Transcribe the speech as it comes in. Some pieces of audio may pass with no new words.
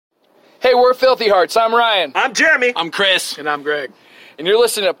Hey, we're Filthy Hearts. I'm Ryan. I'm Jeremy. I'm Chris. And I'm Greg. And you're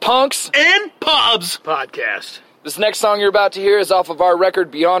listening to Punks and Pubs Podcast. This next song you're about to hear is off of our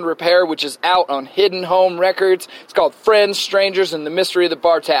record Beyond Repair, which is out on Hidden Home Records. It's called Friends, Strangers, and the Mystery of the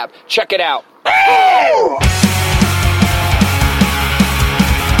Bar Tab. Check it out.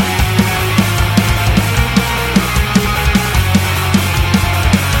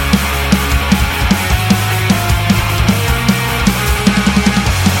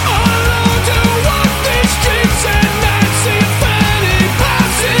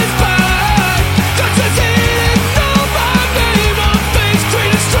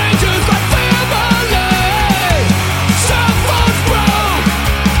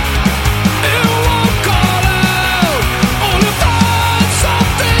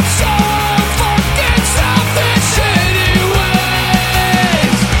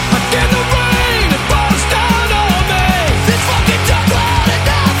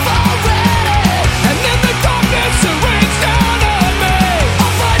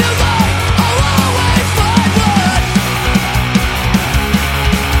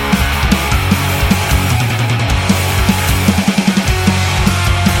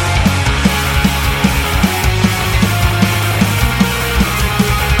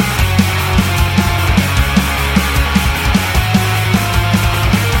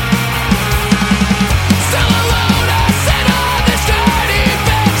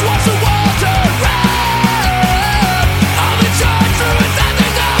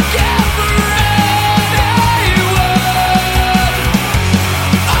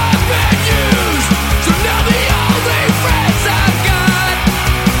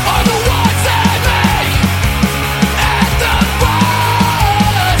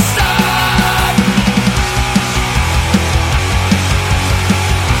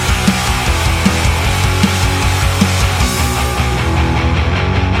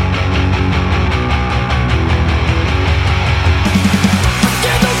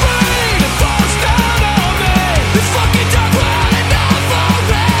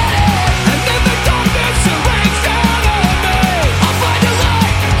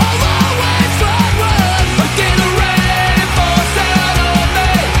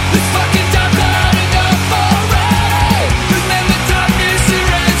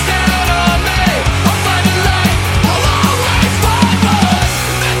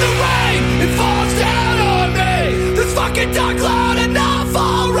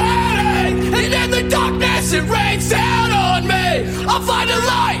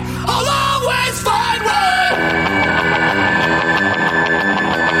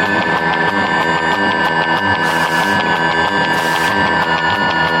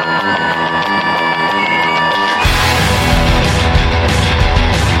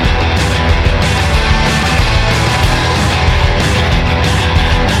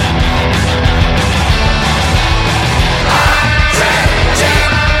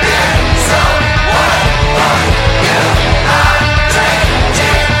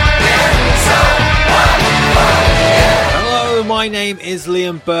 My name is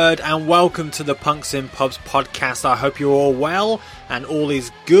Liam Bird and welcome to the Punks in Pubs podcast. I hope you're all well and all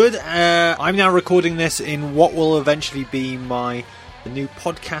is good. I'm now recording this in what will eventually be the new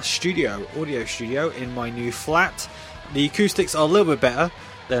podcast studio, audio studio in my new flat. The acoustics are a little bit better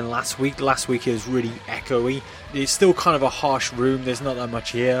than last week. Last week it was really echoey. It's still kind of a harsh room, there's not that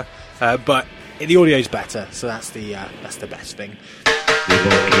much here, but the audio is better, so that's the best thing.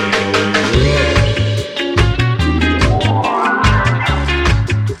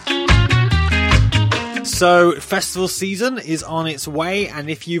 So, festival season is on its way,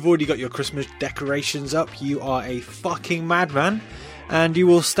 and if you've already got your Christmas decorations up, you are a fucking madman, and you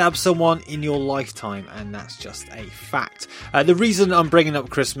will stab someone in your lifetime, and that's just a fact. The reason I'm bringing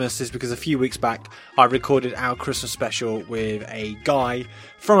up Christmas is because a few weeks back, I recorded our Christmas special with a guy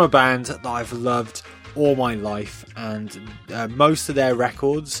from a band that I've loved all my life, and most of their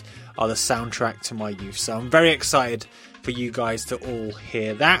records are the soundtrack to my youth, so I'm very excited for you guys to all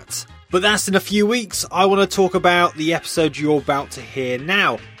hear that. But that's in a few weeks. I want to talk about the episode you're about to hear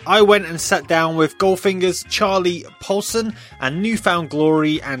now. I went and sat down with Goldfinger's Charlie Paulson and New Found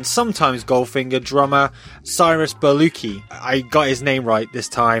Glory and sometimes Goldfinger drummer Cyrus Berlucchi. I got his name right this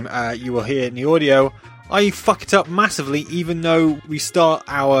time. You will hear it in the audio. I fuck it up massively, even though we start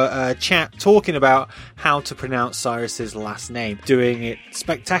our chat talking about how to pronounce Cyrus's last name, doing it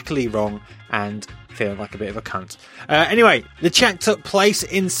spectacularly wrong, and feeling like a bit of a cunt. Anyway, the chat took place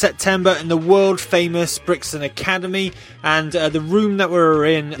in September in the world-famous Brixton Academy, and the room that we were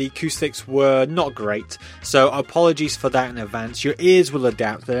in, the acoustics were not great, so apologies for that in advance. Your ears will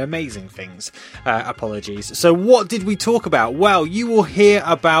adapt. They're amazing things. Apologies. So what did we talk about? Well, you will hear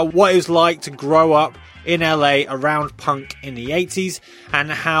about what it was like to grow up in LA around punk in the 80s,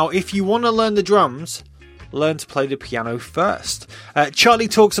 and how if you want to learn the drums, learn to play the piano first. Charlie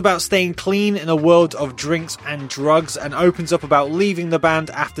talks about staying clean in a world of drinks and drugs, and opens up about leaving the band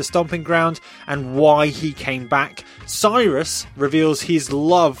after Stomping Ground and why he came back. Cyrus reveals his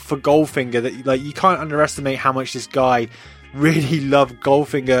love for Goldfinger, that you can't underestimate how much this guy really loved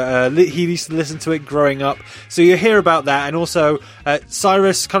Goldfinger. He used to listen to it growing up, so you'll hear about that. And also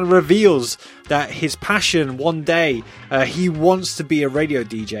Cyrus kind of reveals that his passion one day, he wants to be a radio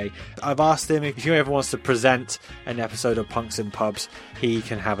DJ. I've asked him if he ever wants to present an episode of Punks and Pubs, he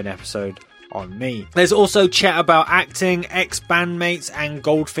can have an episode on me. There's also chat about acting, ex-bandmates, and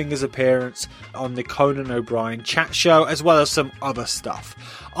Goldfinger's appearance on the Conan O'Brien chat show, as well as some other stuff.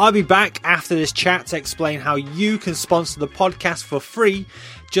 I'll be back after this chat to explain how you can sponsor the podcast for free,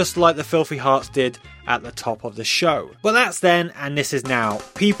 just like the Filthy Hearts did at the top of the show. But that's then, and this is now.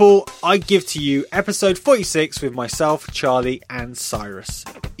 People, I give to you episode 46 with myself, Charlie, and Cyrus.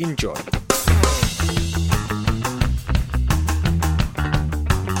 Enjoy.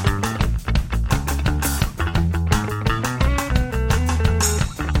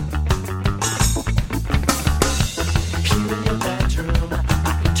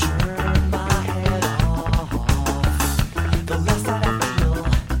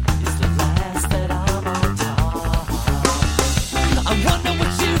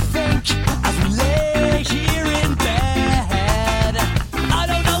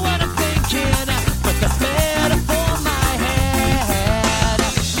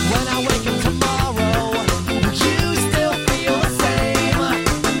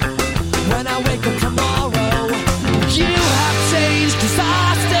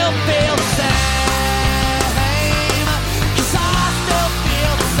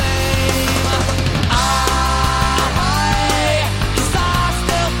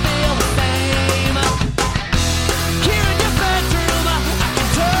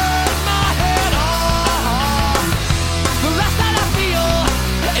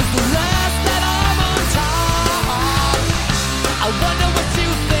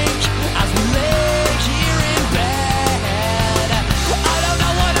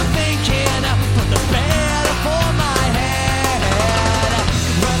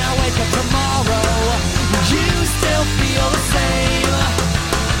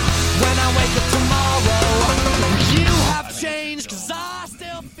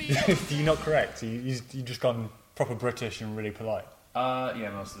 You're not correct. You've just gone proper British and really polite.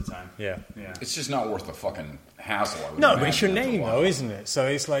 Yeah, most of the time. Yeah. It's just not worth the fucking hassle. No, but it's your name though, isn't it? So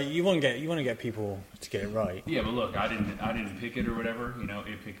it's like you want to get people to get it right. Yeah, but look, I didn't pick it or whatever. You know,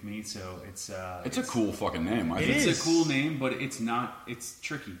 it picked me. So it's a cool fucking name. It's a cool name, but it's not. It's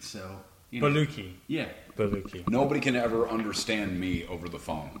tricky. So Baluki. Yeah, Baluki. Nobody can ever understand me over the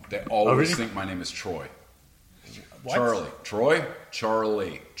phone. They always think my name is Troy. What? Charlie. Troy?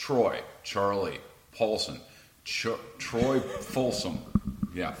 Charlie. Troy. Charlie. Paulson. Troy Folsom.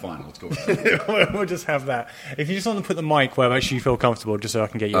 Yeah, fine. Let's go with that. We'll just have that. If you just want to put the mic where actually you feel comfortable, just so I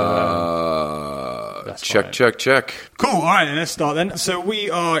can get you. Check. Cool. All right, then let's start then. So we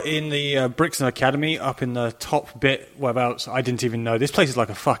are in the Brixton Academy, up in the top bit. Whereabouts? I didn't even know. This place is like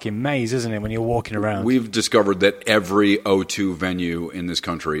a fucking maze, isn't it? When you're walking around. We've discovered that every O2 venue in this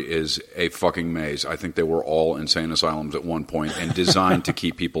country is a fucking maze. I think they were all insane asylums at one point and designed to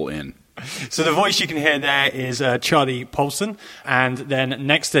keep people in. So the voice you can hear there is Charlie Paulson, and then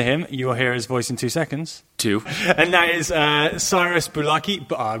next to him you will hear his voice in 2 seconds. 2. And that is Cyrus Bulaki.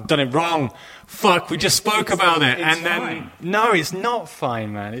 But I've done it wrong. Fuck, we just spoke about it. It's and then fine. No, it's not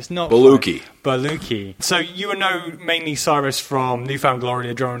fine, man. It's not Baluki. fine. Baluki. So you would know mainly Cyrus from Newfound Glory,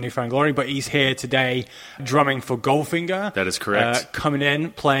 the drummer of Newfound Glory, but he's here today drumming for Goldfinger. That is correct. Coming in,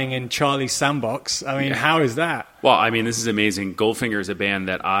 playing in Charlie's Sandbox. I mean, how is that? Well, I mean, this is amazing. Goldfinger is a band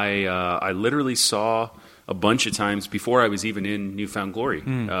that I literally saw a bunch of times before I was even in Newfound Glory,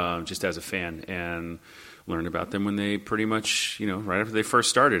 just as a fan, and learned about them when they pretty much, right after they first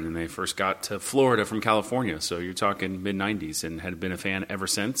started, and they first got to Florida from California. So you're talking mid-'90s, and had been a fan ever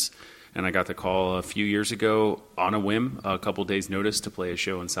since. And I got the call a few years ago on a whim, a couple days' notice, to play a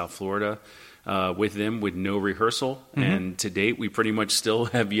show in South Florida with them with no rehearsal. Mm-hmm. And to date, we pretty much still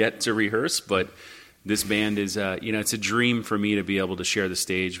have yet to rehearse, but this band is, it's a dream for me to be able to share the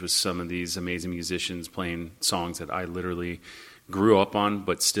stage with some of these amazing musicians playing songs that I literally grew up on,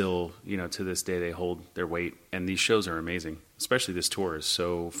 but still, to this day they hold their weight. And these shows are amazing, especially this tour is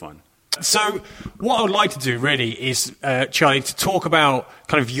so fun. So what I would like to do really is, Charlie, to talk about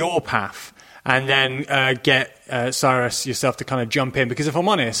kind of your path and then get Cyrus, yourself, to kind of jump in. Because if I'm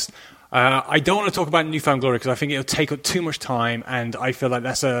honest, I don't want to talk about New Found Glory because I think it'll take up too much time, and I feel like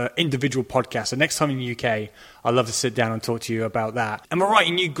that's an individual podcast. So next time in the UK, I'd love to sit down and talk to you about that. Am I right?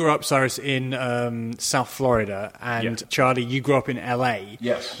 And you grew up, Cyrus, in South Florida, and Charlie, you grew up in LA.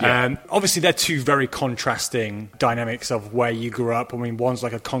 Yes. Obviously, they're two very contrasting dynamics of where you grew up. I mean, one's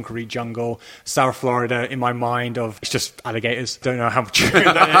like a concrete jungle. South Florida, in my mind, it's just alligators. Don't know how true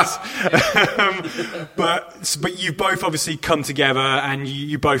that is. But you both obviously come together, and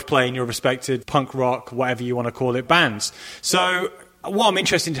you both play in your respected punk rock, whatever you want to call it, bands. So what I'm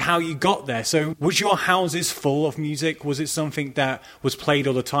interested in how you got there. So was your houses full of music? Was it something that was played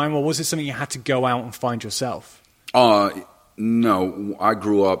all the time, or was it something you had to go out and find yourself? No, I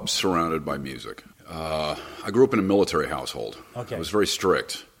grew up surrounded by music. I grew up in a military household. Okay. It was very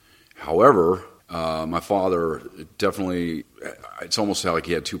strict. However, my father definitely, it's almost like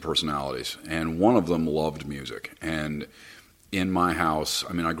he had two personalities, and one of them loved music. And in my house,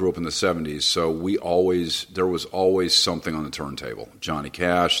 I mean, I grew up in the 70s, so there was always something on the turntable. Johnny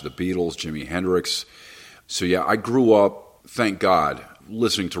Cash, the Beatles, Jimi Hendrix. So yeah, I grew up, thank God,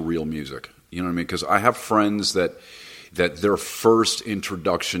 listening to real music. You know what I mean? Because I have friends that their first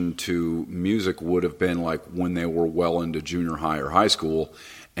introduction to music would have been like when they were well into junior high or high school,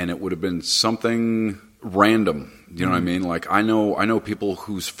 and it would have been something random. You know what I mean? Like I know people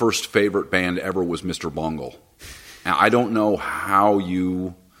whose first favorite band ever was Mr. Bungle. Now, I don't know how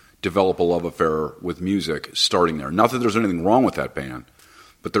you develop a love affair with music starting there. Not that there's anything wrong with that band,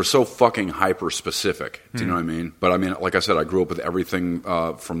 but they're so fucking hyper-specific. Do you know what I mean? But I mean, like I said, I grew up with everything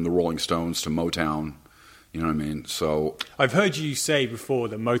from the Rolling Stones to Motown. You know what I mean? So I've heard you say before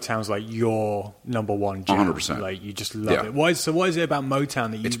that Motown's like your number one jam. 100%. Like you just love it. What is it about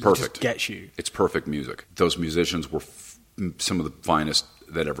Motown that just gets you? It's perfect music. Those musicians were some of the finest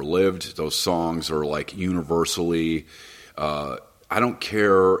that ever lived. Those songs are like universally. I don't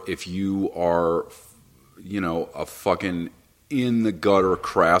care if you are, a fucking in the gutter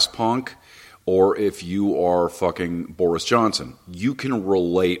crass punk, or if you are fucking Boris Johnson. You can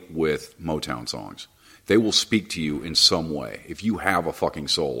relate with Motown songs. They will speak to you in some way. If you have a fucking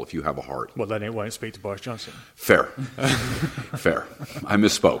soul, if you have a heart. Well, then it won't speak to Boris Johnson. Fair. Fair. I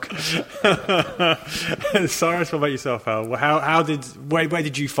misspoke. Cyrus, what about yourself, Al? Where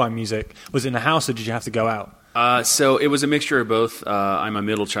did you find music? Was it in the house, or did you have to go out? So it was a mixture of both. I'm a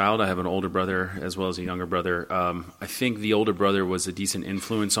middle child. I have an older brother as well as a younger brother. I think the older brother was a decent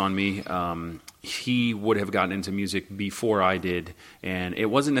influence on me. He would have gotten into music before I did, and it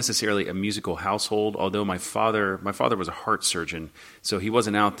wasn't necessarily a musical household, although my father was a heart surgeon, so he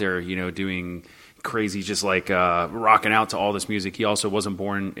wasn't out there, doing crazy, just like rocking out to all this music. He also wasn't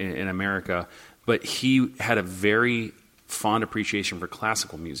born in America, but he had a very fond appreciation for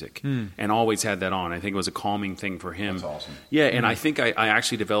classical music and always had that on. I think it was a calming thing for him. That's awesome. Yeah, and I think I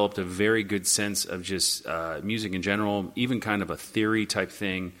actually developed a very good sense of just music in general, even kind of a theory type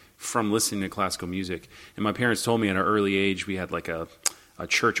thing from listening to classical music. And my parents told me at an early age we had like a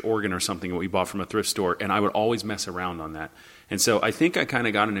church organ or something that we bought from a thrift store, and I would always mess around on that. And so I think I kind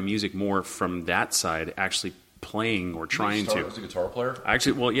of got into music more from that side, actually playing or trying to. As a guitar player?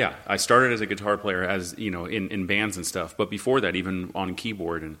 Actually, well, yeah. I started as a guitar player as, in bands and stuff, but before that, even on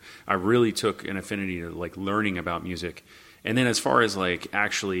keyboard, and I really took an affinity to like learning about music. And then as far as like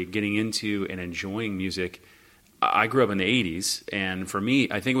actually getting into and enjoying music, I grew up in the 80s, and for me,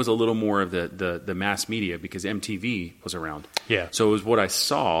 I think it was a little more of the mass media because MTV was around. Yeah. So it was what I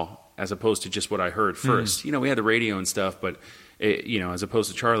saw as opposed to just what I heard first. We had the radio and stuff, but as opposed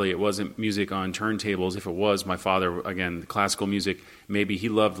to Charlie, it wasn't music on turntables. If it was, my father, again, classical music, maybe he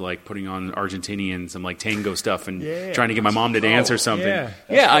loved like putting on Argentinian, some like tango stuff and trying to get my mom to dance or something.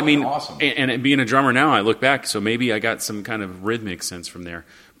 Yeah, I mean, awesome. and being a drummer now, I look back, so maybe I got some kind of rhythmic sense from there.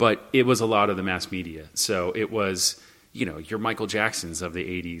 But it was a lot of the mass media. So it was, your Michael Jacksons of the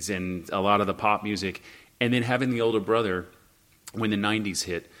 80s and a lot of the pop music. And then having the older brother, when the 90s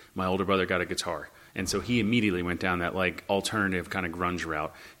hit, my older brother got a guitar. And so he immediately went down that like alternative kind of grunge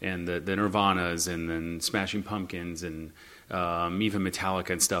route, and the Nirvanas and then Smashing Pumpkins and even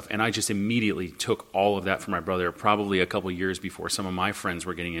Metallica and stuff. And I just immediately took all of that from my brother, probably a couple years before some of my friends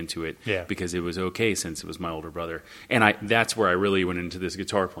were getting into it, because it was okay since it was my older brother. And that's where I really went into this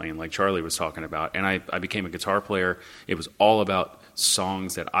guitar playing, like Charlie was talking about. And I became a guitar player. It was all about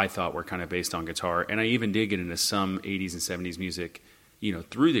songs that I thought were kind of based on guitar. And I even did get into some 80s and 70s music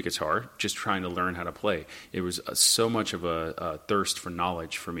through the guitar, just trying to learn how to play. It was so much of a thirst for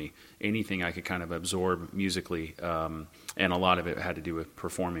knowledge for me. Anything I could kind of absorb musically, and a lot of it had to do with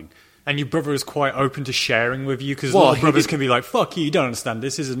performing. And your brother is quite open to sharing with you, because little brothers can be like, fuck you don't understand,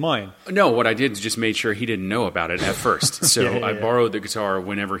 this isn't mine. No, what I did is just made sure he didn't know about it at first. So I borrowed the guitar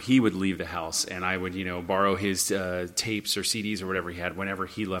whenever he would leave the house, and I would, borrow his tapes or CDs or whatever he had whenever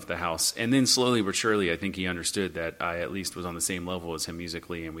he left the house. And then slowly but surely, I think he understood that I at least was on the same level as him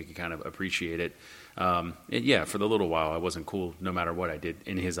musically, and we could kind of appreciate it. For the little while, I wasn't cool no matter what I did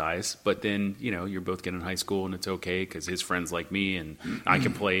in his eyes. But then, you're both getting in high school, and it's okay because his friends like me, and I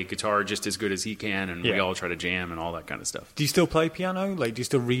can play guitar just as good as he can, and we all try to jam and all that kind of stuff. Do you still play piano? Like, do you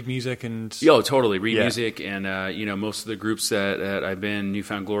still read music? Totally. Read music, and, most of the groups that I've been, New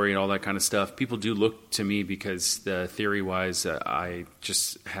Found Glory and all that kind of stuff, people do look to me because theory-wise, I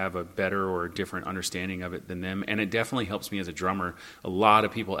just have a better or different understanding of it than them, and it definitely helps me as a drummer. A lot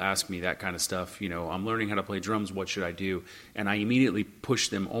of people ask me that kind of stuff, I'm learning how to play drums, what should I do? And I immediately push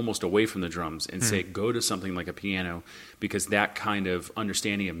them almost away from the drums and say, go to something like a piano, because that kind of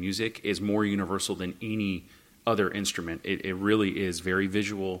understanding of music is more universal than any other instrument. It really is very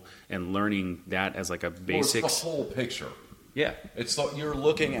visual, and learning that as like a basics. Well, it's the whole picture. Yeah. You're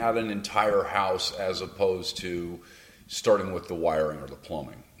looking at an entire house as opposed to starting with the wiring or the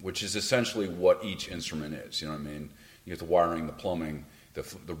plumbing, which is essentially what each instrument is. You know what I mean? You have the wiring, the plumbing,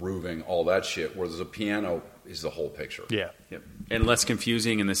 the roofing, all that shit, whereas a piano is the whole picture. Yeah. Yep. And less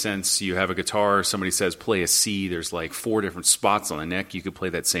confusing in the sense you have a guitar, somebody says play a C, there's like 4 different spots on the neck. You could play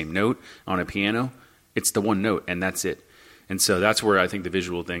that same note. On a piano, it's the one note, and that's it. And so that's where I think the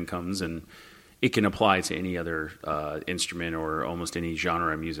visual thing comes, and it can apply to any other instrument or almost any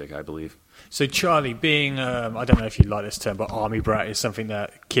genre of music, I believe. So, Charlie, being, I don't know if you like this term, but army brat is something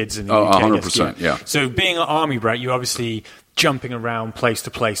that kids in the UK 100%, yeah. So, being an army brat, you're obviously jumping around place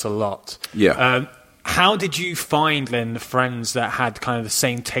to place a lot. Yeah. How did you find, then, the friends that had kind of the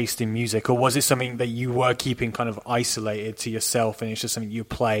same taste in music? Or was it something that you were keeping kind of isolated to yourself, and it's just something you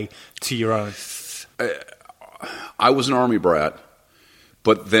play to your own? I was an army brat,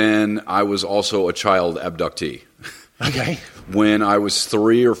 but then I was also a child abductee. Okay. When I was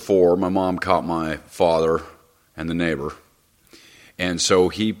 3 or 4, my mom caught my father and the neighbor. And so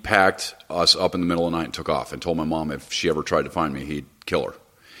he packed us up in the middle of the night and took off and told my mom if she ever tried to find me, he'd kill her.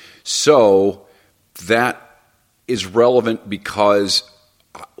 So that is relevant because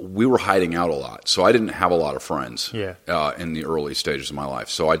we were hiding out a lot. So I didn't have a lot of friends in the early stages of my life.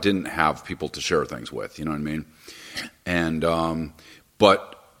 So I didn't have people to share things with, you know what I mean? And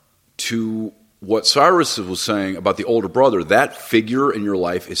but to what Cyrus was saying about the older brother, that figure in your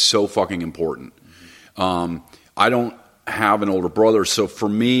life is so fucking important. I don't have an older brother, so for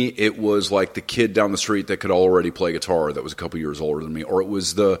me, it was like the kid down the street that could already play guitar that was a couple years older than me, or it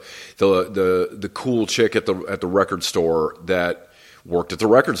was the cool chick at the record store that worked at the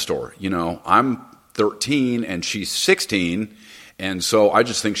record store. You know, I'm 13 and she's 16, and so I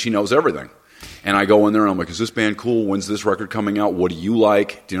just think she knows everything. And I go in there and I'm like, is this band cool? When's this record coming out? What do you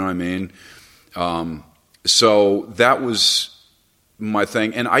like? Do you know what I mean? So that was my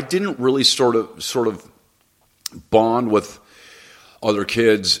thing. And I didn't really sort of bond with other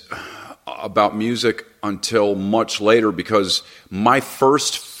kids about music until much later, because my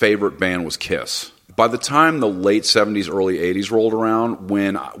first favorite band was Kiss. By the time the late 70s, early 80s rolled around,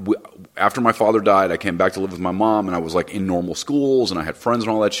 after my father died, I came back to live with my mom, and I was like in normal schools, and I had friends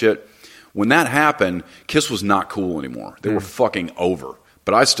and all that shit. When that happened, Kiss was not cool anymore. They were fucking over.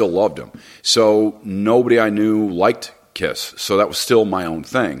 But I still loved them. So nobody I knew liked Kiss. So that was still my own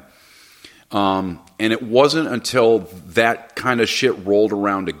thing. And it wasn't until that kind of shit rolled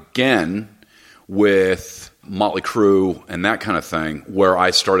around again with Motley Crue and that kind of thing where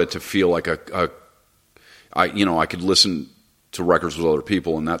I started to feel like I could listen to records with other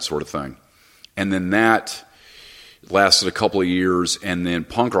people and that sort of thing. And then that lasted a couple of years, and then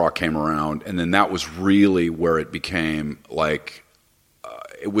punk rock came around, and then that was really where it became like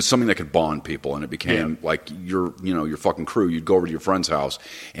it was something that could bond people, and it became like your fucking crew. You'd go over to your friend's house,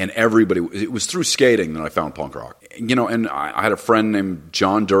 and everybody. It was through skating that I found punk rock. You know, and I had a friend named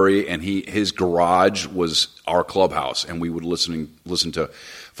John Dury, and his garage was our clubhouse, and we would listen to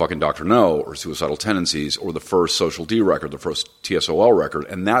fucking Dr. No or Suicidal Tendencies or the first Social D record, the first TSOL record,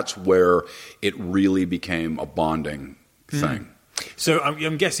 and that's where it really became a bonding thing. So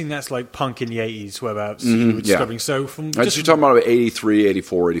I'm guessing that's like punk in the 80s, whereabouts you were discovering. So from you're talking about 83,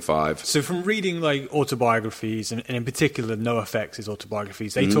 84, 85. So from reading like autobiographies, and in particular NoFX's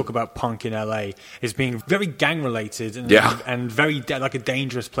autobiographies, they talk about punk in LA as being very gang related and very like a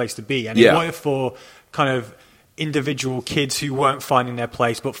dangerous place to be. And in order for kind of individual kids who weren't finding their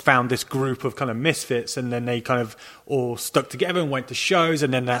place but found this group of kind of misfits, and then they kind of all stuck together and went to shows,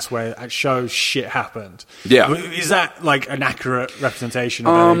 and then that's where at shows shit happened. Yeah. Is that like an accurate representation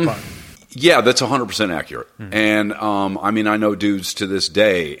of LA punk? Yeah, that's 100% accurate. And I mean, I know dudes to this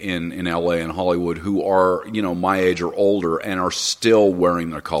day in LA and Hollywood who are, you know, my age or older and are still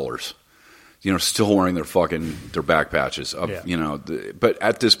wearing their colors. You know, still wearing their back patches of, you know, but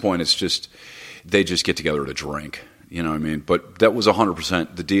at this point it's just, they just get together to drink, you know what I mean? But that was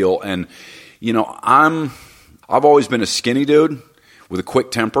 100% the deal. And, you know, I've always been a skinny dude with a quick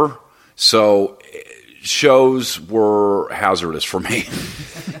temper. So shows were hazardous for me.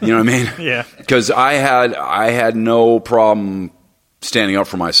 You know what I mean? Yeah. Because I had no problem standing up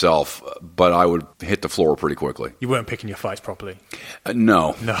for myself, but I would hit the floor pretty quickly. You weren't picking your fights properly.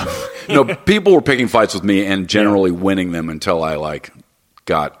 No. No. People were picking fights with me and generally winning them until I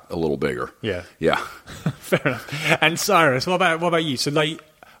got a little bigger. Yeah. Yeah. Fair enough. And Cyrus, what about you? So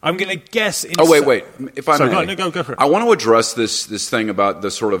I'm going to guess. Wait. If I may, go for it. I want to address this thing about the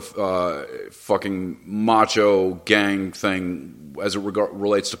sort of fucking macho gang thing as it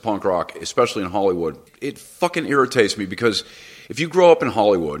relates to punk rock, especially in Hollywood. It fucking irritates me because if you grow up in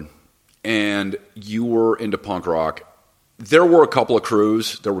Hollywood and you were into punk rock, there were a couple of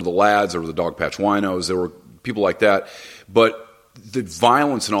crews. There were the Lads, there were the Dogpatch Winos, there were people like that. But the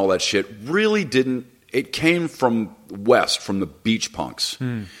violence and all that shit really didn't. It came from West, from the beach punks,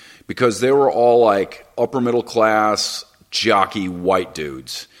 because they were all like upper middle class, jockey white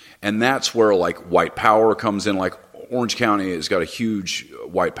dudes, and that's where like white power comes in. Like Orange County has got a huge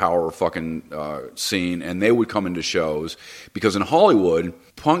white power fucking scene, and they would come into shows because in Hollywood,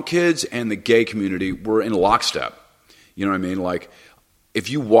 punk kids and the gay community were in lockstep. You know what I mean? Like, if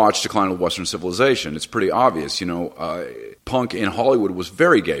you watch Decline of Western Civilization, it's pretty obvious, you know, punk in Hollywood was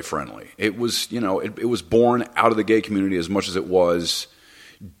very gay friendly. It was, you know, it was born out of the gay community as much as it was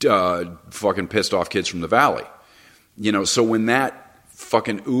fucking pissed off kids from the Valley. You know, so when that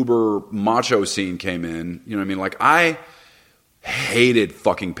fucking uber macho scene came in, you know what I mean? Like, I hated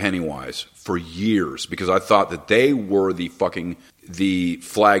fucking Pennywise for years because I thought that they were the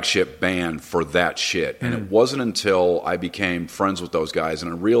flagship band for that shit. And it wasn't until I became friends with those guys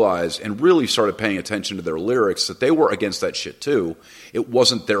and I realized and really started paying attention to their lyrics that they were against that shit too. It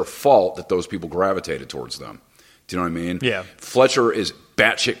wasn't their fault that those people gravitated towards them. Do you know what I mean? Yeah. Fletcher is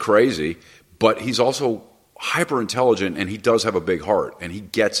batshit crazy, but he's also hyper intelligent and he does have a big heart and he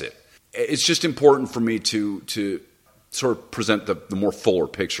gets it. It's just important for me to sort of present the more fuller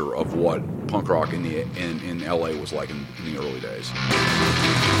picture of what punk rock in LA was like in the early days.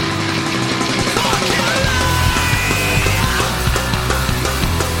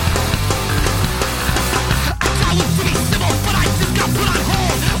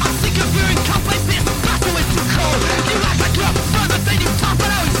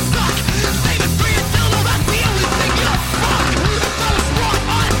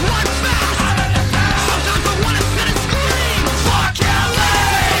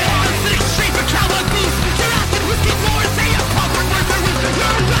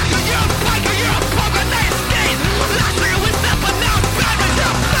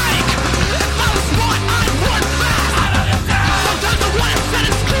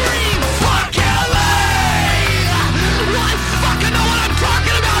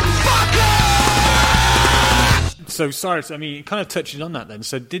 So, Cyrus, I mean, it kind of touches on that then.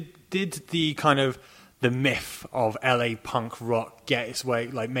 So did the kind of the myth of LA punk rock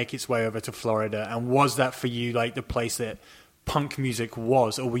make its way over to Florida? And was that for you like the place that punk music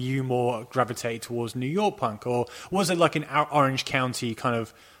was? Or were you more gravitated towards New York punk? Or was it like an Orange County kind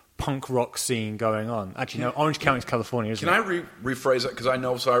of punk rock scene going on? Actually, no, Orange County's California, isn't it? Can I rephrase it? Because I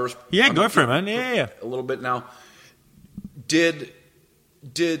know Cyrus. Yeah, go for it, man. Yeah. A little bit now. Did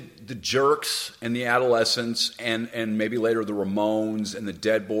the Jerks and the Adolescents and maybe later the Ramones and the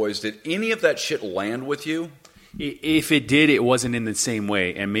Dead Boys, did any of that shit land with you? If it did, it wasn't in the same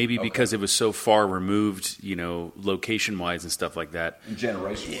way, and maybe because it was so far removed, you know, location-wise and stuff like that. And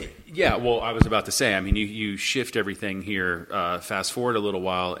generationally. Yeah, well, I was about to say, I mean, you shift everything here, fast forward a little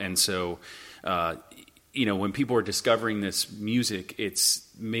while, and so, you know, when people are discovering this music, it's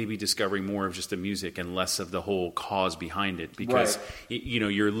maybe discovering more of just the music and less of the whole cause behind it, because, you know,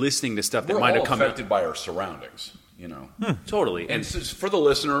 you're listening to stuff that might have come affected by our surroundings, you know. Totally. And for the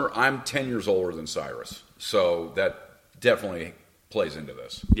listener, I'm 10 years older than Cyrus, so that definitely plays into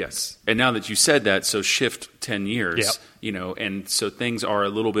this. Yes. And now that you said that, so shift 10 years, you know, and so things are a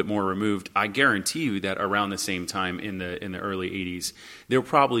little bit more removed. I guarantee you that around the same time in the early 80s, there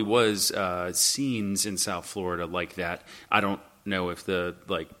probably was scenes in South Florida like that. I don't know if the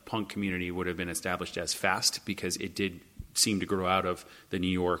like punk community would have been established as fast, because it did seem to grow out of the New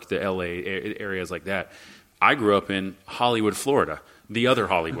York, the LA areas like that. I grew up in Hollywood, Florida, the other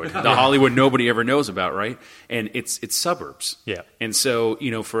Hollywood, the Hollywood nobody ever knows about, right? And it's suburbs. Yeah. And so,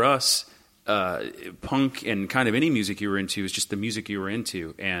 you know, for us, punk and kind of any music you were into is just the music you were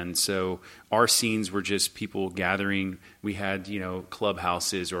into. And so our scenes were just people gathering. We had, you know,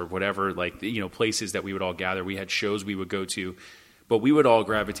 clubhouses or whatever, like, you know, places that we would all gather. We had shows we would go to, but we would all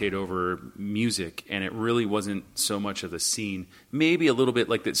gravitate over music, and it really wasn't so much of the scene. Maybe a little bit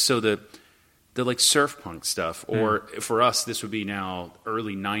like that. So the like surf punk stuff, or for us, this would be now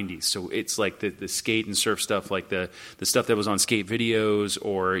early 90s. So it's like the skate and surf stuff, like the stuff that was on skate videos,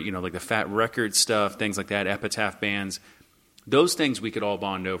 or, you know, like the Fat Record stuff, things like that, Epitaph bands. Those things we could all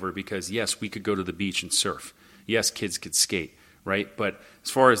bond over because, yes, we could go to the beach and surf. Yes, kids could skate, right? But as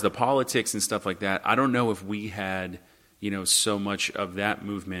far as the politics and stuff like that, I don't know if we had, you know, so much of that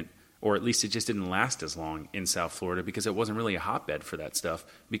movement, or at least it just didn't last as long in South Florida because it wasn't really a hotbed for that stuff,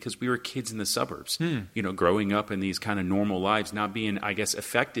 because we were kids in the suburbs, you know, growing up in these kind of normal lives, not being, I guess,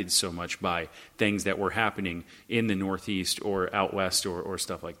 affected so much by things that were happening in the Northeast or out West or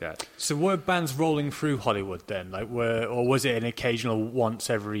stuff like that. So were bands rolling through Hollywood then? Like, or was it an occasional once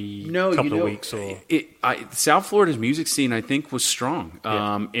every couple of weeks? Or South Florida's music scene, I think, was strong.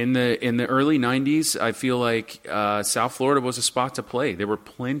 Yeah. In the early 90s, I feel like South Florida was a spot to play. There were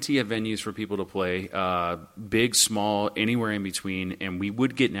plenty of venues for people to play, big, small, anywhere in between, and we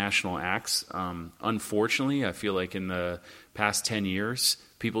would get national acts. Unfortunately, I feel like in the past 10 years,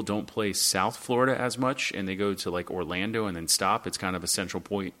 people don't play South Florida as much, and they go to like Orlando and then stop. It's kind of a central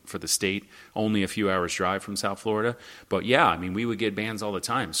point for the state, only a few hours drive from South Florida. But yeah, I mean, we would get bands all the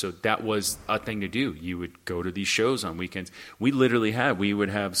time, so that was a thing to do. You would go to these shows on weekends. We would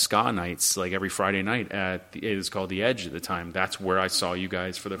have ska nights like every Friday night it was called The Edge at the time. That's where I saw you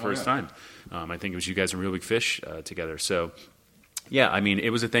guys for the first time. I think it was you guys and Real Big Fish together. So yeah, I mean,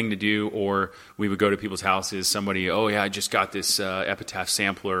 it was a thing to do. Or we would go to people's houses. Somebody, oh yeah, I just got this Epitaph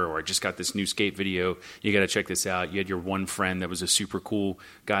sampler, or I just got this new skate video. You got to check this out. You had your one friend that was a super cool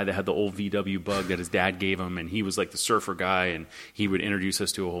guy that had the old VW Bug that his dad gave him, and he was like the surfer guy, and he would introduce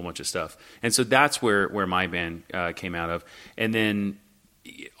us to a whole bunch of stuff. And so that's where my band came out of. And then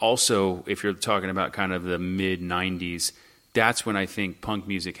also, if you're talking about kind of the mid 90s, that's when I think punk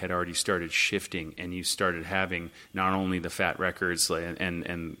music had already started shifting, and you started having not only the Fat Records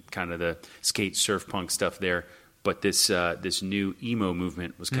and kind of the skate surf punk stuff there, but this new emo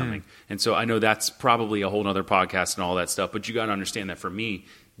movement was coming. And so I know that's probably a whole other podcast and all that stuff, but you got to understand that for me,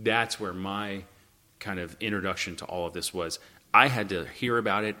 that's where my kind of introduction to all of this was. I had to hear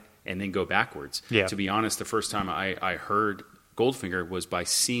about it and then go backwards. Yeah. To be honest, the first time I heard Goldfinger was by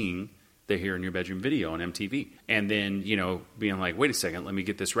seeing the Here in Your Bedroom video on MTV. And then, you know, being like, wait a second, let me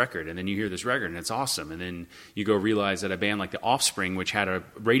get this record. And then you hear this record and it's awesome. And then you go realize that a band like The Offspring, which had a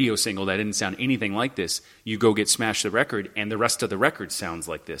radio single that didn't sound anything like this, you go get Smash the Record and the rest of the record sounds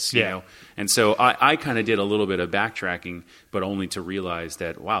like this, you know? And so I kind of did a little bit of backtracking, but only to realize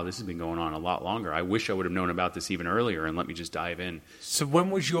that, wow, this has been going on a lot longer. I wish I would have known about this even earlier and let me just dive in. So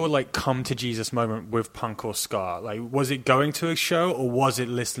when was your like come to Jesus moment with punk or ska? Like, was it going to a show, or was it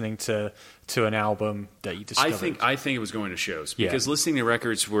listening to an album that you discovered? I think it was going to shows, because listening to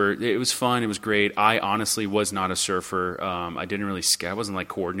records it was fun. It was great. I honestly was not a surfer. I didn't really skate. I wasn't like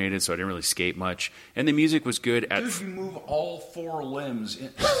coordinated, so I didn't really skate much. And the music was good. Dude, you move all four limbs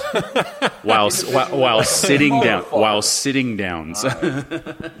while sitting down. While sitting down.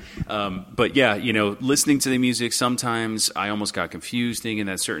 But yeah, you know, listening to the music, sometimes I almost got confused, thinking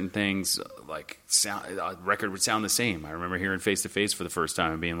that certain things like a record would sound the same. I remember hearing Face to Face for the first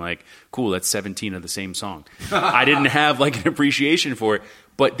time and being like, cool, that's 17 of the same song. I didn't have like an appreciation for it,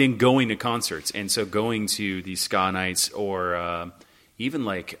 but then going to concerts. And so going to these ska nights, or even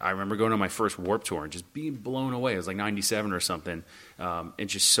like I remember going on my first Warped Tour and just being blown away. It was like 97 or something. And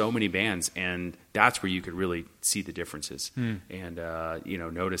just so many bands. And that's where you could really see the differences and, you know,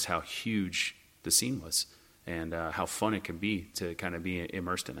 notice how huge the scene was and how fun it can be to kind of be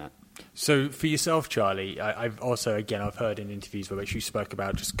immersed in that. So for yourself, Charlie, I've heard in interviews where you spoke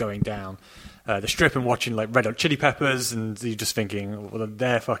about just going down the strip and watching like Red Hot Chili Peppers, and you're just thinking, well,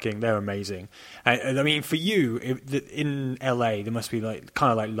 they're amazing. I mean, for you in LA, there must be like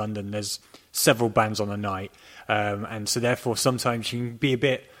kind of like London. There's several bands on a night, and so therefore sometimes you can be a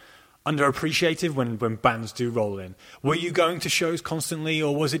bit underappreciated when bands do roll in. Were you going to shows constantly,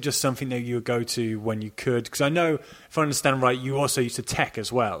 or was it just something that you would go to when you could? Because I know, if I understand right, you also used to tech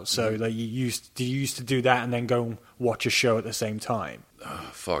as well. So like you used to do that and then go and watch a show at the same time?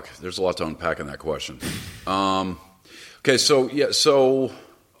 Fuck, there's a lot to unpack in that question. Okay, so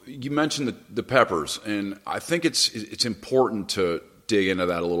you mentioned the Peppers, and I think it's important to dig into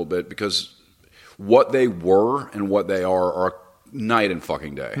that a little bit because what they were and what they are night and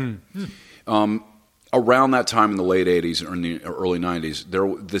fucking day. Around that time in the late 80s or in the early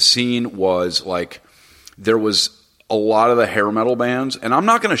 90s, the scene was like there was a lot of the hair metal bands, and I'm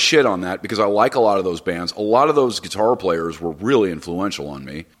not going to shit on that because I like a lot of those bands. A lot of those guitar players were really influential on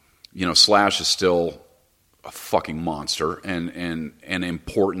me. You know, Slash is still a fucking monster and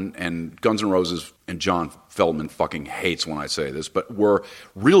important, and Guns N' Roses and John Feldman fucking hates when I say this, but we're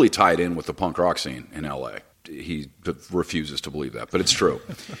really tied in with the punk rock scene in LA. He refuses to believe that, but it's true.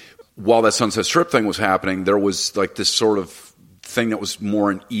 While that Sunset Strip thing was happening, there was like this sort of thing that was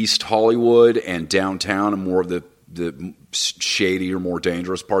more in East Hollywood and downtown and more of the shady or more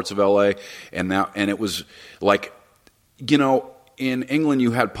dangerous parts of LA. And it was like, you know, in England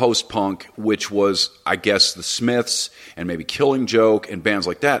you had post-punk, which was, I guess, the Smiths and maybe Killing Joke and bands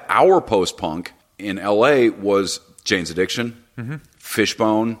like that. Our post-punk in LA was Jane's Addiction,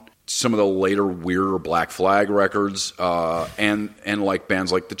 Fishbone, some of the later weirder Black Flag records, and like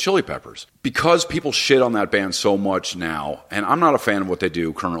bands like the Chili Peppers. Because people shit on that band so much now, and I'm not a fan of what they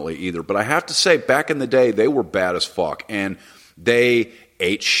do currently either, but I have to say, back in the day, they were bad as fuck, and they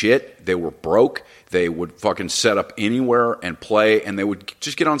ate shit, they were broke, they would fucking set up anywhere and play, and they would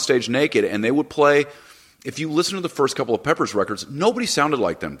just get on stage naked, and they would play. If you listen to the first couple of Peppers records, nobody sounded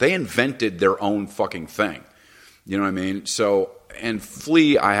like them. They invented their own fucking thing. You know what I mean? So... And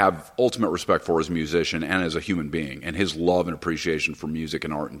Flea, I have ultimate respect for as a musician and as a human being, and his love and appreciation for music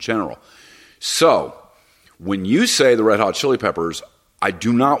and art in general. So, when you say the Red Hot Chili Peppers, I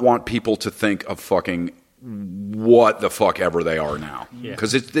do not want people to think of fucking what the fuck ever they are now.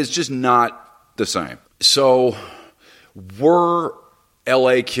 Because it's just not the same. So, were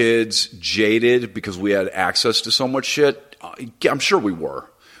LA kids jaded because we had access to so much shit? I'm sure we were.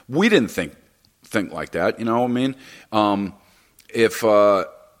 We didn't think like that, you know what I mean? If a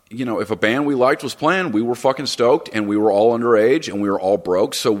band we liked was playing, we were fucking stoked, and we were all underage, and we were all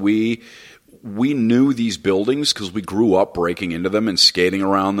broke. So we knew these buildings because we grew up breaking into them and skating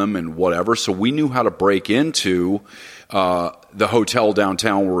around them and whatever. So we knew how to break into the hotel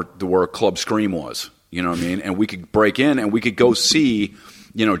downtown where Club Scream was. You know what I mean? And we could break in and we could go see,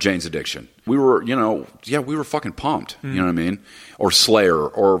 you know, Jane's Addiction. We were, you know, we were fucking pumped. You know what I mean? Or Slayer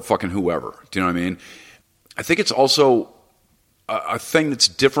or fucking whoever. Do you know what I mean? I think it's also a thing that's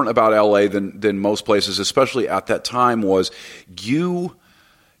different about LA than most places, especially at that time, was you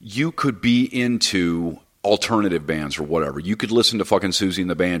could be into alternative bands or whatever. You could listen to fucking Susie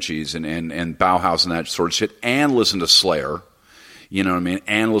and the Banshees and Bauhaus and that sort of shit, and listen to Slayer, you know what I mean,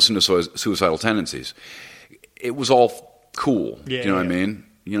 and listen to Suicidal Tendencies. It was all cool. You know what I mean?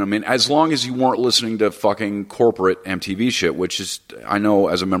 You know what I mean? As long as you weren't listening to fucking corporate MTV shit, which is, I know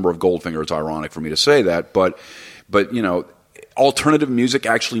as a member of Goldfinger, it's ironic for me to say that, but you know, alternative music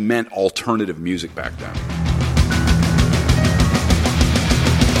actually meant alternative music back then.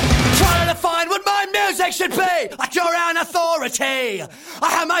 Trying to find what my music should be, like your own authority. I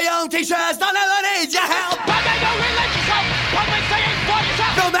have my own teachers, don't ever need your help. But they don't relate yourself, public saying for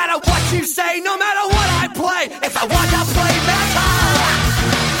yourself. No matter what you say, no matter what I play, if I want to play metal,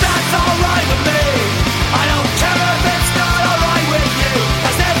 that's alright with me. I don't care if it's not alright with you,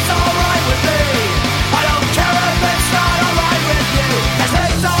 'cause it's alright with me. I don't care if it's not alright with you, 'cause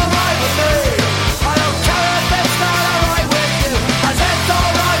it's alright with me. I don't care if it's not alright with you, 'cause it's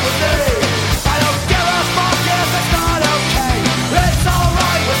alright with me. I don't give a fuck if it's not okay, it's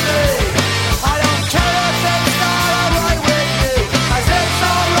alright with me. I don't care if it's not alright with you, 'cause it's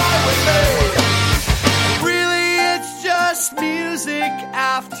alright with me. Really, it's just music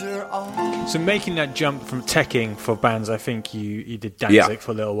after all. So making that jump from teching for bands, I think you did Danzig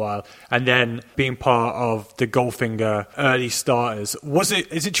for a little while, and then being part of the Goldfinger early starters.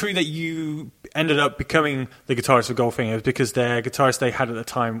 Is it true that you ended up becoming the guitarist for Goldfinger because their guitarist they had at the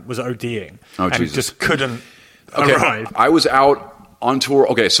time was ODing and Jesus. just couldn't arrive? I was out on tour.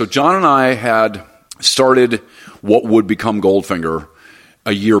 Okay, so John and I had started what would become Goldfinger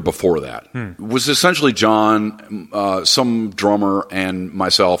a year before that. It was essentially John, some drummer, and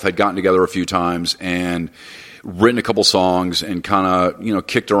myself had gotten together a few times and written a couple songs and kind of, you know,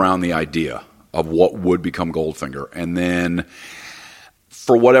 kicked around the idea of what would become Goldfinger. And then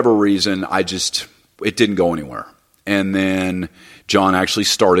for whatever reason, it didn't go anywhere. And then John actually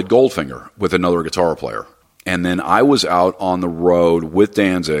started Goldfinger with another guitar player. And then I was out on the road with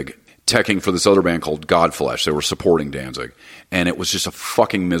Danzig teching for this other band called Godflesh. They were supporting Danzig. And it was just a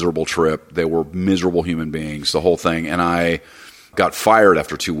fucking miserable trip. They were miserable human beings, the whole thing. And I got fired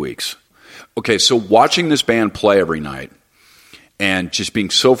after 2 weeks. Okay, so watching this band play every night and just being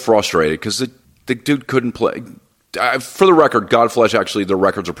so frustrated because the dude couldn't play. For the record, Godflesh, actually, their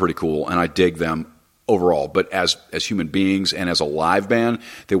records are pretty cool, and I dig them overall. But as human beings and as a live band,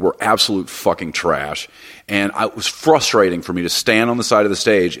 they were absolute fucking trash. And it was frustrating for me to stand on the side of the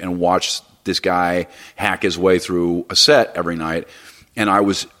stage and watch this guy hack his way through a set every night, and I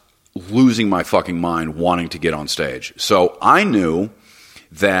was losing my fucking mind wanting to get on stage. So I knew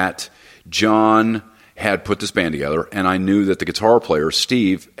that John had put this band together, and I knew that the guitar player,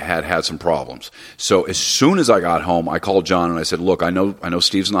 Steve, had some problems. So as soon as I got home, I called John and I said, look, I know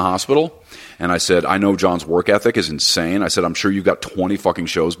Steve's in the hospital, and I said, I know John's work ethic is insane. I said, I'm sure you've got 20 fucking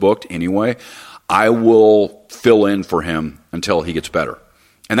shows booked anyway. I will fill in for him until he gets better.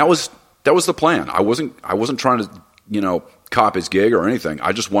 And that was the plan. I wasn't trying to, cop his gig or anything.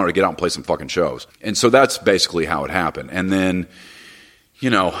 I just wanted to get out and play some fucking shows. And so that's basically how it happened. And then,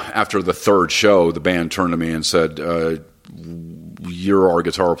 after the third show, the band turned to me and said, you're our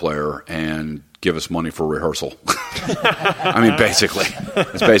guitar player and give us money for rehearsal. I mean, basically.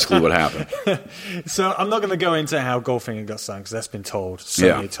 That's basically what happened. So I'm not going to go into how Goldfinger got signed because that's been told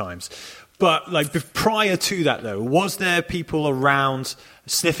so many times. But prior to that, though, was there people around,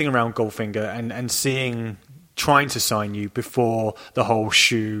 sniffing around Goldfinger and trying to sign you before the whole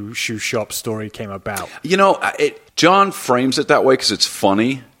shoe shop story came about? John frames it that way because it's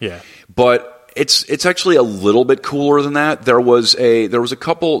funny. Yeah. But it's actually a little bit cooler than that. There was a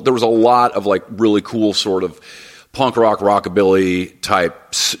lot of really cool sort of punk rock, rockabilly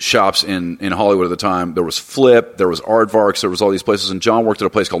type shops in Hollywood at the time. There was Flip, there was Aardvarks, there was all these places, and John worked at a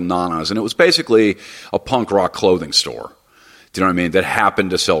place called Nana's, and it was basically a punk rock clothing store. Do you know what I mean? That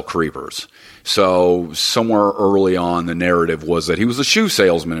happened to sell creepers. So somewhere early on, the narrative was that he was a shoe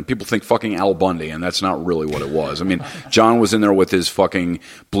salesman, and people think fucking Al Bundy, and that's not really what it was. I mean, John was in there with his fucking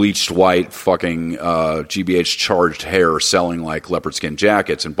bleached white fucking GBH charged hair selling leopard skin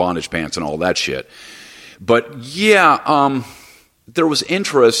jackets and bondage pants and all that shit. But yeah, there was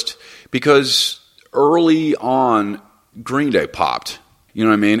interest because early on, Green Day popped. You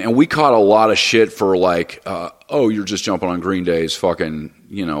know what I mean? And we caught a lot of shit for you're just jumping on Green Day's fucking,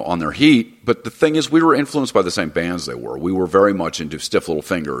 on their heat. But the thing is, we were influenced by the same bands they were. We were very much into Stiff Little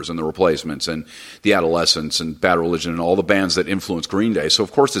Fingers and the Replacements and the Adolescents and Bad Religion and all the bands that influenced Green Day. So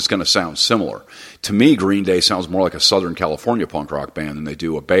of course it's going to sound similar. To me, Green Day sounds more like a Southern California punk rock band than they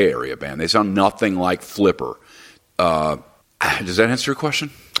do a Bay Area band. They sound nothing like Flipper. Does that answer your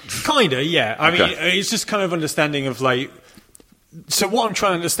question? Kinda, yeah. I mean, it's just kind of understanding of so what I'm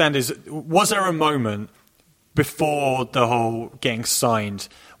trying to understand is, was there a moment before the whole getting signed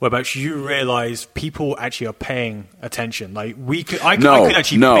whereabouts you realize people actually are paying attention? I could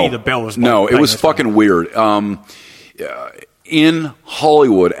actually pay the bills. No, it was fucking weird. In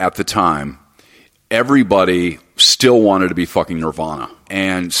Hollywood at the time, everybody still wanted to be fucking Nirvana.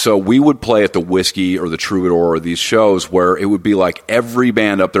 And so we would play at the Whiskey or the Troubadour or these shows where it would be like every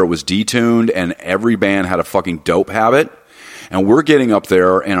band up there was detuned and every band had a fucking dope habit. And we're getting up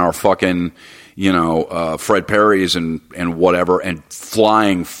there in our fucking, Fred Perry's and whatever, and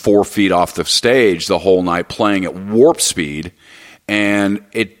flying 4 feet off the stage the whole night, playing at warp speed, and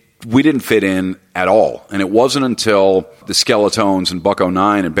we didn't fit in at all. And it wasn't until the Skeletones and Buck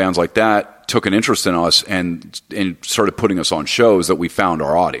 09 and bands like that took an interest in us and started putting us on shows that we found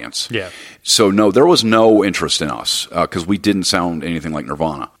our audience. Yeah. So no, there was no interest in us because we didn't sound anything like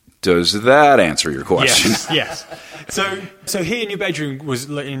Nirvana. Does that answer your question? Yes. So here in your bedroom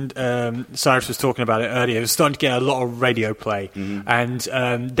Cyrus was talking about it earlier. It was starting to get a lot of radio play, and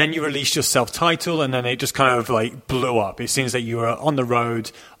then you released your self-title, and then it just kind of blew up. It seems that you were on the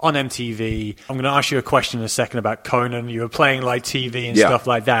road on MTV. I'm going to ask you a question in a second about Conan. You were playing TV and stuff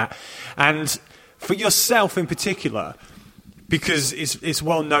like that, and for yourself in particular, because it's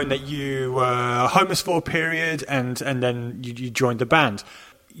well known that you were homeless for a period, and then you joined the band.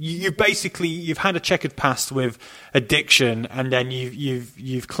 You've had a checkered past with addiction, and then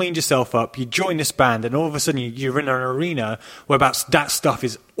you've cleaned yourself up. You join this band, and all of a sudden you're in an arena where about that stuff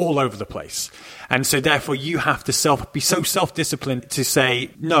is all over the place, and so therefore you have to be so self-disciplined to say,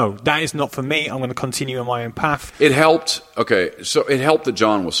 no, that is not for me. I'm going to continue on my own path. It helped. Okay, so it helped that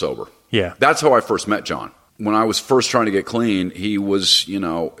John was sober. Yeah, that's how I first met John. When I was first trying to get clean, he was,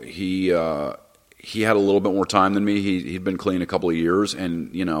 he had a little bit more time than me. He'd been clean a couple of years,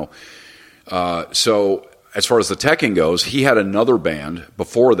 and so as far as the teching goes, he had another band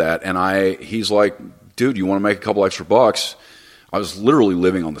before that, and he's like, dude, you want to make a couple extra bucks? I was literally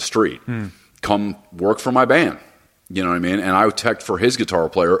living on the street. Come work for my band. You know what I mean? And I teched for his guitar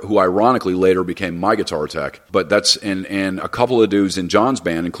player, who ironically later became my guitar tech. But that's and a couple of dudes in John's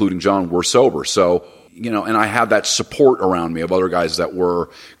band, including John, were sober. So and I had that support around me of other guys that were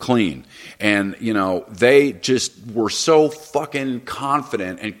clean. And, they just were so fucking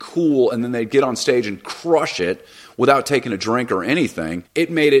confident and cool, and then they'd get on stage and crush it without taking a drink or anything.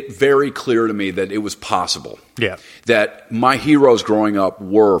 It made it very clear to me that it was possible. Yeah. That my heroes growing up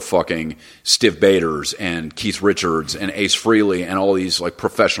were fucking Stiv Bators and Keith Richards and Ace Frehley and all these like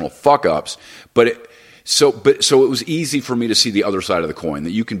professional fuck-ups. So it was easy for me to see the other side of the coin,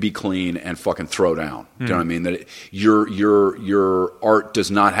 that you can be clean and fucking throw down. Do you know what I mean? That your art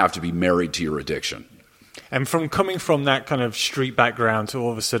does not have to be married to your addiction. And coming from that kind of street background to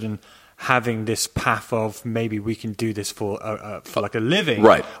all of a sudden having this path of maybe we can do this for like a living,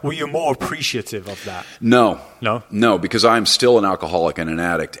 right? Were you more appreciative of that? No, because I'm still an alcoholic and an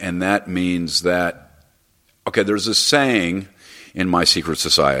addict, and that means that there's this saying in my secret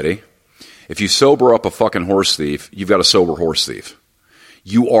society. If you sober up a fucking horse thief, you've got a sober horse thief.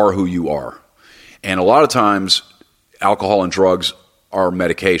 You are who you are. And a lot of times, alcohol and drugs are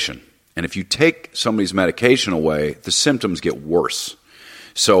medication. And if you take somebody's medication away, the symptoms get worse.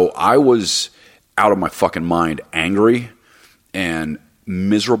 So I was out of my fucking mind, angry and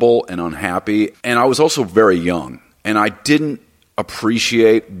miserable and unhappy. And I was also very young. And I didn't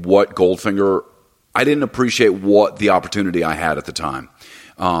appreciate what Goldfinger, I didn't appreciate what the opportunity I had at the time.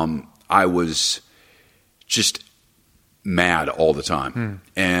 I was just mad all the time.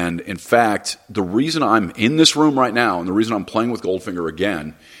 And in fact, the reason I'm in this room right now and the reason I'm playing with Goldfinger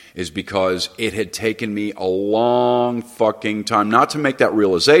again is because it had taken me a long fucking time not to make that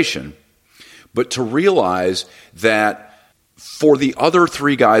realization, but to realize that for the other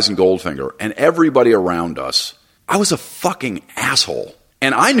three guys in Goldfinger and everybody around us, I was a fucking asshole.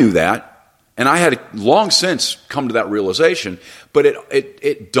 And I knew that. And I had long since come to that realization, but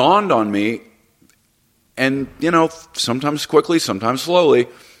it dawned on me, and sometimes quickly, sometimes slowly,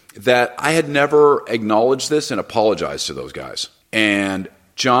 that I had never acknowledged this and apologized to those guys. And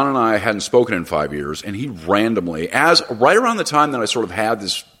John and I hadn't spoken in 5 years, and he randomly, right around the time that I sort of had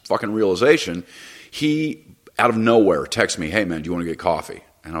this fucking realization, he out of nowhere texted me, "Hey man, do you want to get coffee?"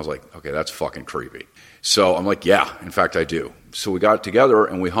 And I was like, okay, that's fucking creepy. So I'm like, yeah, in fact I do. So we got together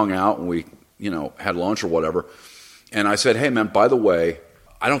and we hung out and we had lunch or whatever. And I said, hey, man, by the way,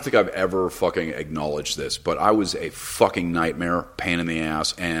 I don't think I've ever fucking acknowledged this, but I was a fucking nightmare, pain in the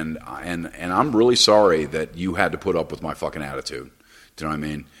ass, and I'm really sorry that you had to put up with my fucking attitude. Do you know what I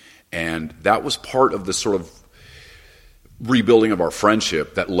mean? And that was part of the sort of rebuilding of our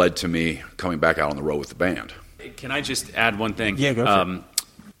friendship that led to me coming back out on the road with the band. Can I just add one thing? Yeah, go for it.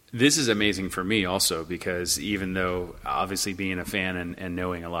 This is amazing for me also because even though obviously being a fan and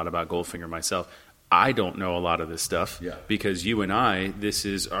knowing a lot about Goldfinger myself, I don't know a lot of this stuff because you and I, this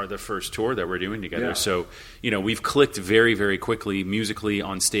is the first tour that we're doing together. Yeah. So, we've clicked very, very quickly musically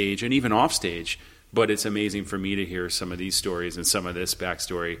on stage and even off stage. But it's amazing for me to hear some of these stories and some of this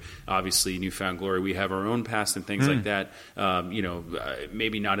backstory. Obviously, New Found Glory, we have our own past and things like that.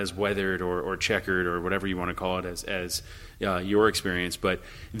 Maybe not as weathered or checkered or whatever you want to call it as your experience. But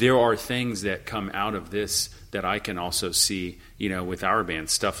there are things that come out of this that I can also see, with our band.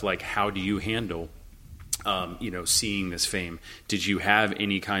 Stuff like how do you handle seeing this fame? Did you have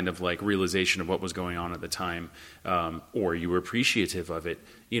any kind of like realization of what was going on at the time, or you were appreciative of it?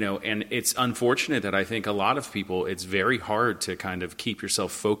 And it's unfortunate that I think a lot of people, it's very hard to kind of keep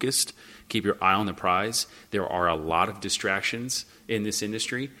yourself focused, keep your eye on the prize. There are a lot of distractions in this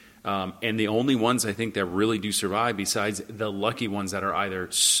industry. And the only ones I think that really do survive, besides the lucky ones that are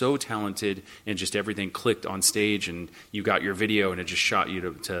either so talented and just everything clicked on stage and you got your video and it just shot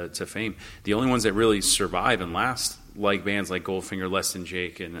you to fame, the only ones that really survive and last, like bands like Goldfinger, Less Than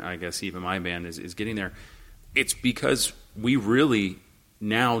Jake, and I guess even my band is getting there, it's because we really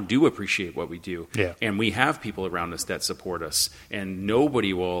now do appreciate what we do. Yeah. And we have people around us that support us. And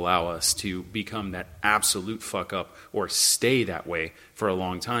nobody will allow us to become that absolute fuck up or stay that way for a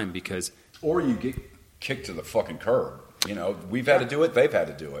long time because... Or you get kicked to the fucking curb. We've had to do it, they've had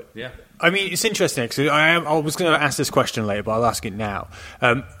to do it. Yeah. I mean, it's interesting, because I was going to ask this question later, but I'll ask it now.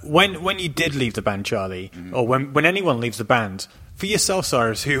 When you did leave the band, Charlie, or when anyone leaves the band, for yourself,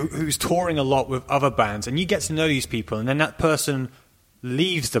 Cyrus, who's touring a lot with other bands, and you get to know these people, and then that person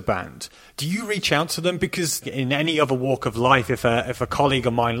leaves the band, do you reach out to them? Because in any other walk of life, if a colleague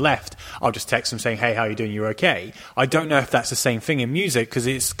of mine left, I'll just text them saying, hey, how are you doing? You're okay. I don't know if that's the same thing in music, because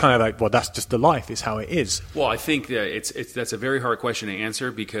it's kind of like, well, that's just the life. It's how it is. Well, I think that that's a very hard question to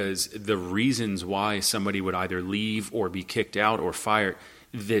answer, because the reasons why somebody would either leave or be kicked out or fired,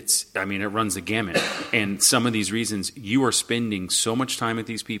 it runs the gamut. And some of these reasons, you are spending so much time with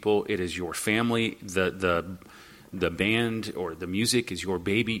these people. It is your family. the band or the music is your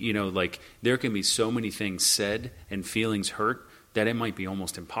baby. You know, like there can be so many things said and feelings hurt that it might be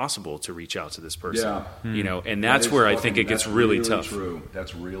almost impossible to reach out to this person. Yeah. You know, and that's where I think it gets really tough. True.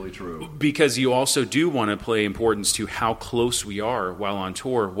 That's really true. Because you also do want to play importance to how close we are while on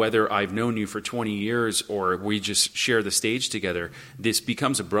tour, whether I've known you for 20 years or we just share the stage together. This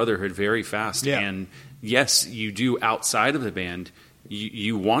becomes a brotherhood very fast. Yeah. And yes, you do outside of the band.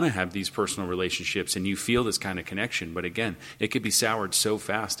 You want to have these personal relationships and you feel this kind of connection. But again, it could be soured so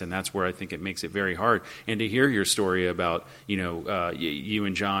fast, and that's where I think it makes it very hard. And to hear your story about, you know, you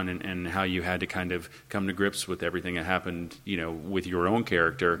and John and how you had to kind of come to grips with everything that happened, you know, with your own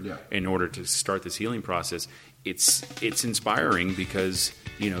character in order to start this healing process, it's inspiring because,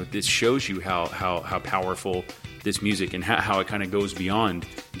 you know, this shows you how powerful this music and how it kind of goes beyond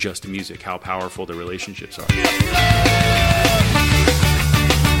just music, how powerful the relationships are.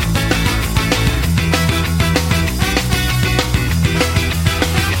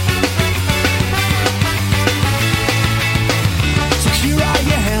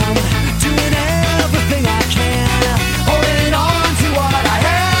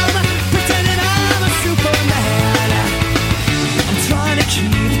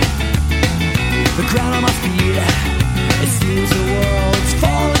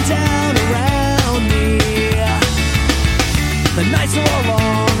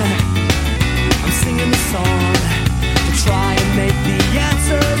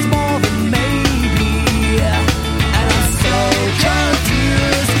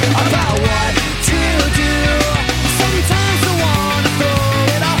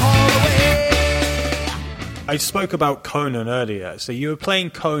 I spoke about Conan earlier. So you were playing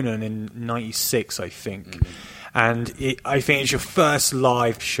Conan in '96, I think. And I think it's your first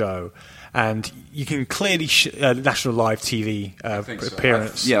live show. And you can clearly national live TV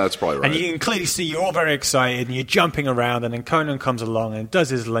appearance. Yeah, that's probably right. And you can clearly see you're all very excited and you're jumping around. And then Conan comes along and does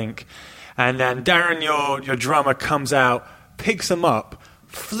his link. And then Darren, your drummer, comes out, picks him up,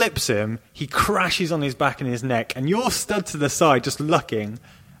 flips him. He crashes on his back and his neck. And you're stood to the side just looking.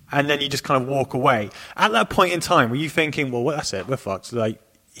 And then you just kind of walk away. At that point in time, were you thinking, well, that's it, we're fucked? Like,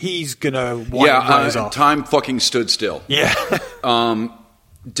 he's going to wipe us off. Time fucking stood still. Yeah.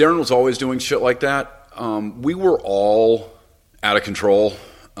 Darren was always doing shit like that. We were all out of control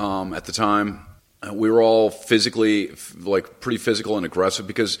at the time. We were all physically, like, pretty physical and aggressive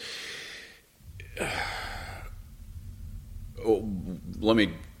because... let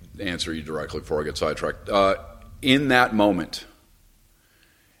me answer you directly before I get sidetracked. In that moment...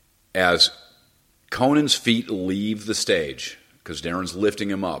 as Conan's feet leave the stage, because Darren's lifting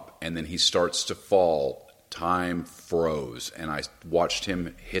him up, and then he starts to fall, time froze, and I watched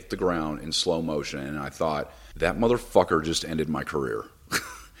him hit the ground in slow motion, and I thought, that motherfucker just ended my career.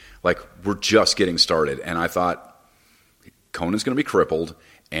 Like, we're just getting started. And I thought, Conan's going to be crippled,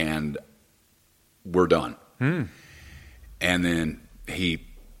 and we're done. And then he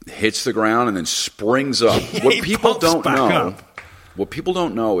hits the ground and then springs up. What people don't know... What people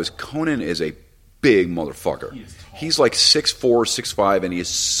don't know is Conan is a big motherfucker. He's like 6'4", 6'5", and he is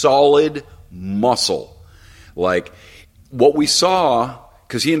solid muscle. Like, what we saw,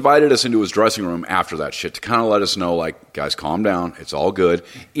 because he invited us into his dressing room after that shit to kind of let us know, like, guys, calm down. It's all good.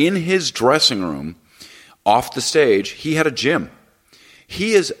 In his dressing room, off the stage, he had a gym.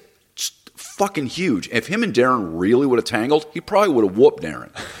 He is fucking huge. If him and Darren really would have tangled, he probably would have whooped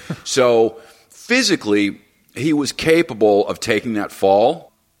Darren. So, physically... he was capable of taking that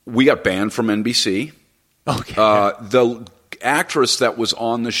fall. We got banned from NBC. Okay. The actress that was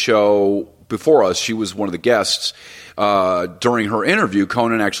on the show before us, she was one of the guests. During her interview,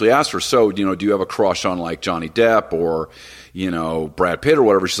 Conan actually asked her, so, you know, do you have a crush on, like, Johnny Depp or, you know, Brad Pitt or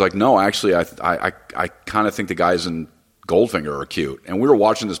whatever? She's like, no, actually, I kind of think the guys in Goldfinger are cute. And we were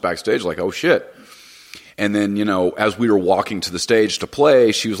watching this backstage like, oh, shit. And then, you know, as we were walking to the stage to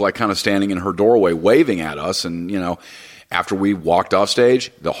play, she was like kind of standing in her doorway waving at us. And, you know, after we walked off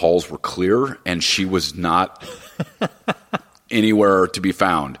stage, the halls were clear and she was not anywhere to be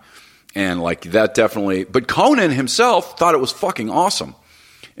found. And like that definitely, but Conan himself thought it was fucking awesome.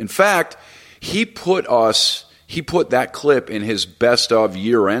 In fact, he put that clip in his best of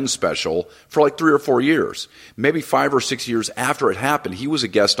year-end special for like 3 or 4 years. Maybe 5 or 6 years after it happened, he was a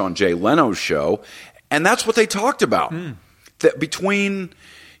guest on Jay Leno's show. And that's what they talked about. That between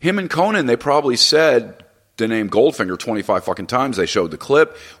him and Conan, they probably said the name Goldfinger 25 fucking times. They showed the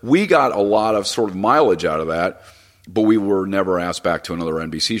clip. We got a lot of sort of mileage out of that, but we were never asked back to another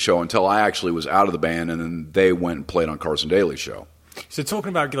NBC show until I actually was out of the band, and then they went and played on Carson Daly's show. So talking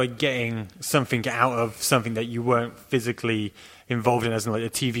about like getting something out of something that you weren't physically involved in, as in like a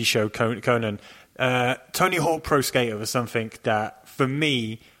TV show, Conan, Tony Hawk Pro Skater was something that, for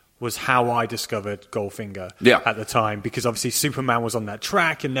me, was how I discovered Goldfinger at the time, because obviously Superman was on that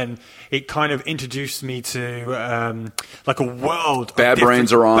track, and then it kind of introduced me to like a world. Bad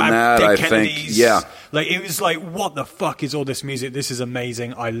Brains are on that, I think. Yeah. Like, it was like, what the fuck is all this music? This is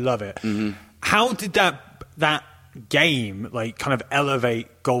amazing. I love it. Mm-hmm. How did that game like kind of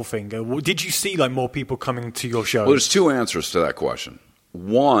elevate Goldfinger? Did you see like more people coming to your shows? Well, there's two answers to that question.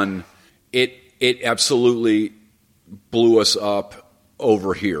 One, it absolutely blew us up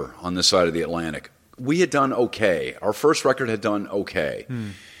over here on this side of the Atlantic. We had done okay. Our first record had done okay.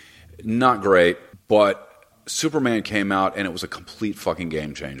 Not great, but Superman came out and it was a complete fucking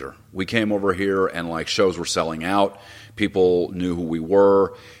game changer. We came over here and like shows were selling out. People knew who we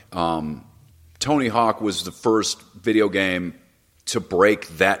were. Tony Hawk was the first video game to break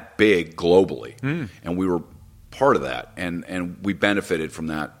that big globally. And we were part of that. And we benefited from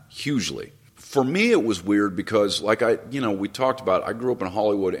that hugely. For me, it was weird because, like we talked about, I grew up in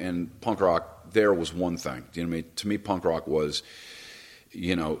Hollywood, and punk rock there was one thing. You know what I mean? To me, punk rock was,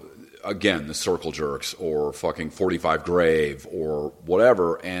 again, the Circle Jerks or fucking 45 Grave or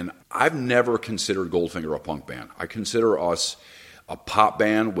whatever. And I've never considered Goldfinger a punk band. I consider us a pop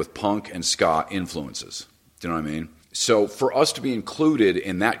band with punk and ska influences. Do you know what I mean? So for us to be included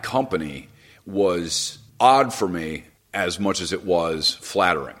in that company was odd for me as much as it was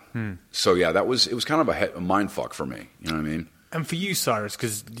flattering. So yeah, it was kind of a mind fuck for me. You know what I mean? And for you, Cyrus,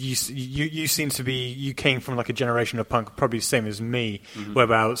 because you seem to be, you came from like a generation of punk, probably the same as me,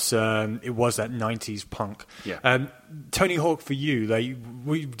 whereabouts it was that 90s punk. Yeah. Tony Hawk, for you,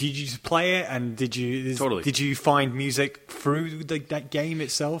 like, did you play it, and did you find music through that game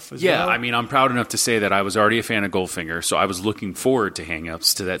itself as well? Yeah, I mean, I'm proud enough to say that I was already a fan of Goldfinger, so I was looking forward to Hang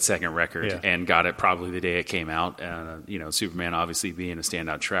Ups, to that second record, and got it probably the day it came out. Superman obviously being a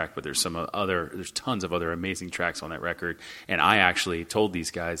standout track, but there's tons of other amazing tracks on that record, and I actually told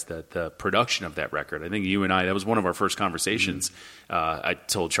these guys that the production of that record, I think you and I, that was one of our first conversations. I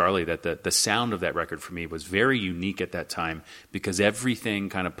told Charlie that the sound of that record for me was very unique at that time, because everything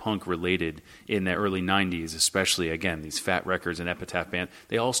kind of punk related in the early 90s, especially, again, these Fat Records and Epitaph Band,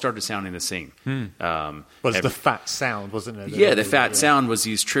 they all started sounding the same. Was the Fat Sound, wasn't it? Yeah, the Fat Sound was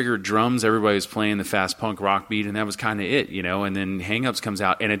these triggered drums. Everybody was playing the fast punk rock beat, and that was kind of it, and then Hang Ups comes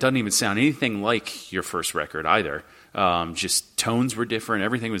out, and it doesn't even sound anything like your first record either. Just tones were different.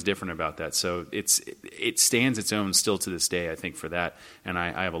 Everything was different about that. So it stands its own still to this day, I think, for that. And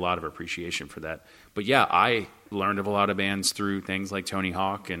I have a lot of appreciation for that. But yeah, I learned of a lot of bands through things like Tony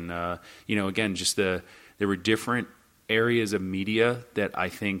Hawk. And, again, just there were different areas of media that I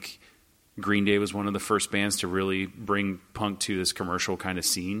think Green Day was one of the first bands to really bring punk to this commercial kind of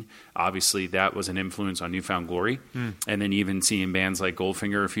scene. Obviously, that was an influence on New Found Glory. And then even seeing bands like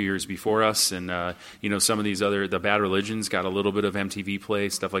Goldfinger a few years before us, and some of these the Bad Religions got a little bit of MTV play,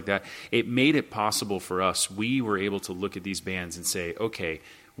 stuff like that. It made it possible for us. We were able to look at these bands and say, okay,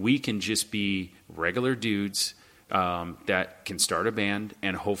 we can just be regular dudes that can start a band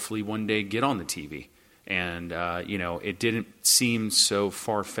and hopefully one day get on the TV. And, it didn't seem so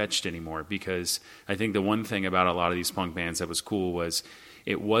far-fetched anymore, because I think the one thing about a lot of these punk bands that was cool was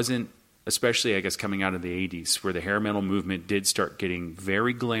it wasn't, especially, I guess, coming out of the 80s, where the hair metal movement did start getting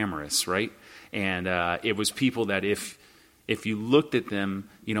very glamorous, right? And it was people that if you looked at them,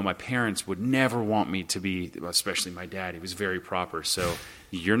 my parents would never want me to be, especially my dad. He was very proper. So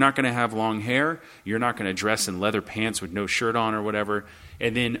you're not going to have long hair. You're not going to dress in leather pants with no shirt on or whatever.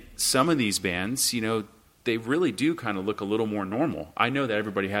 And then some of these bands, they really do kind of look a little more normal. I know that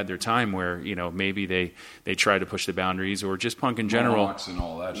everybody had their time where, maybe they try to push the boundaries, or just punk in general. Mohawks and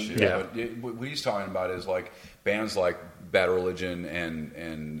all that shit. Yeah. But what he's talking about is like bands like Bad Religion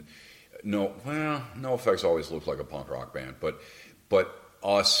and NoFX always looked like a punk rock band, but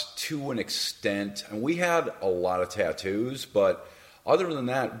us to an extent, and we had a lot of tattoos, but other than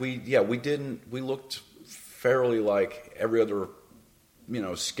that, we looked fairly like every other,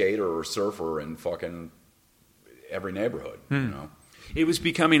 skater or surfer in fucking every neighborhood, It was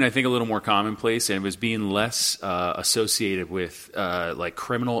becoming, I think, a little more commonplace, and it was being less associated with like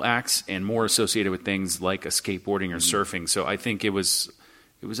criminal acts and more associated with things like skateboarding or surfing. So I think it was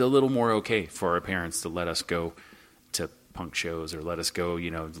a little more okay for our parents to let us go to punk shows, or let us go,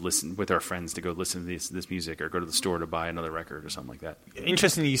 listen with our friends to go listen to this music, or go to the store to buy another record or something like that.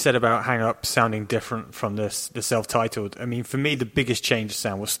 Interestingly, you said about Hang Up sounding different from the self-titled. I mean, for me, the biggest change of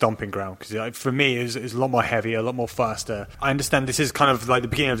sound was Stomping Ground, because for me, it was a lot more heavier, a lot more faster. I understand this is kind of like the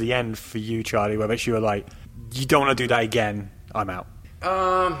beginning of the end for you, Charlie, where you were like, you don't want to do that again, I'm out.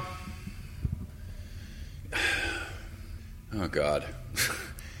 Oh, God.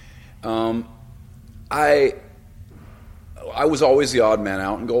 I was always the odd man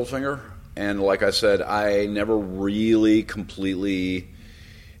out in Goldfinger, and like I said, I never really completely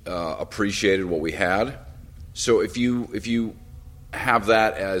appreciated what we had. So if you have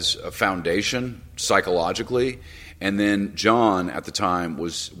that as a foundation psychologically, and then John at the time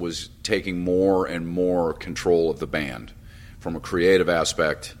was taking more and more control of the band from a creative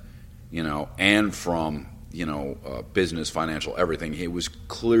aspect, and from business, financial, everything. He was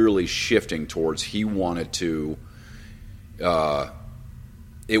clearly shifting towards he wanted to.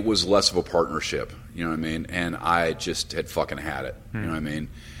 It was less of a partnership, you know what I mean? And I just had fucking had it, you know what I mean?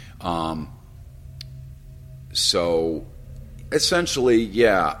 So essentially,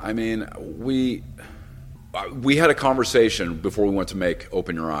 yeah, I mean, we had a conversation before we went to make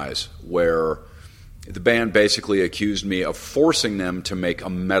Open Your Eyes where the band basically accused me of forcing them to make a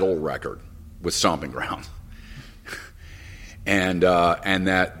metal record with Stomping Ground. and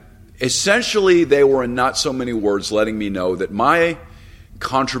that essentially they were in not so many words letting me know that my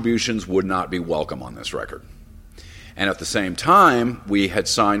contributions would not be welcome on this record. And at the same time, we had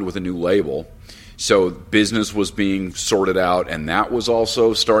signed with a new label, so business was being sorted out, and that was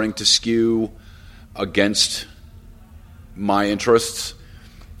also starting to skew against my interests.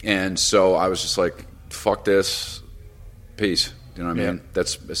 And so I was just like, fuck this, peace. You know what I mean?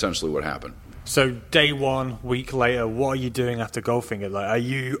 That's essentially what happened. So day one, week later, what are you doing after Goldfinger? Like,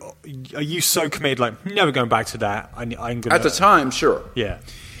 are you so committed? Like, never going back to that. I'm gonna. At the time, sure. Yeah.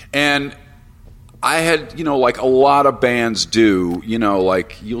 And I had, like a lot of bands do.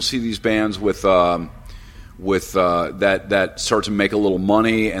 Like you'll see these bands with that start to make a little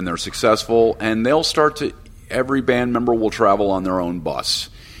money and they're successful, and they'll start to. Every band member will travel on their own bus.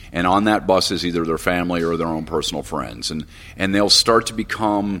 And on that bus is either their family or their own personal friends. And they'll start to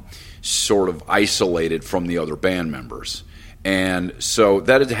become sort of isolated from the other band members. And so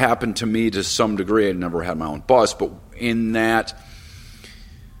that had happened to me to some degree. I never had my own bus, but in that,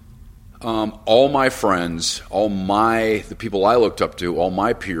 all my friends, the people I looked up to, all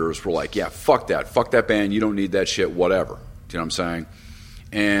my peers were like, yeah, fuck that band, you don't need that shit, whatever. Do you know what I'm saying?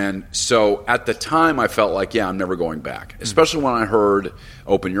 And so at the time, I felt like, yeah, I'm never going back. Especially when I heard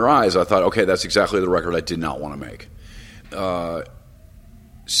Open Your Eyes, I thought, okay, that's exactly the record I did not want to make.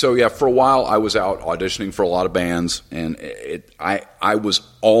 So yeah, for a while, I was out auditioning for a lot of bands, and I was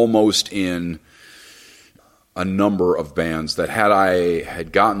almost in a number of bands that had I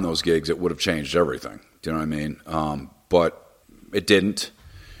had gotten those gigs, it would have changed everything. Do you know what I mean? But it didn't.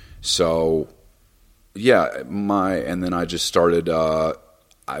 So yeah, and then I just started.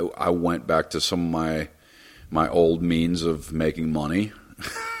 I went back to some of my old means of making money,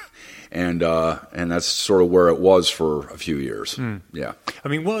 and that's sort of where it was for a few years. Yeah. I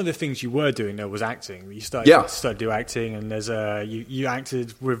mean, one of the things you were doing though was acting. You started to do acting, and there's you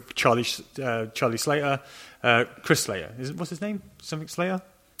acted with Charlie Slater, Chris Slater. What's his name? Something Slater.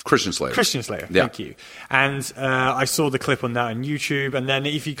 Christian Slater. Yeah. Thank you. And I saw the clip on that on YouTube. And then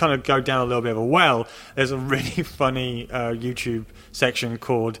if you kind of go down a little bit of a well, there's a really funny YouTube section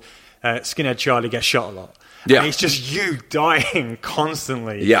called Skinhead Charlie Gets Shot a Lot. Yeah. And it's just you dying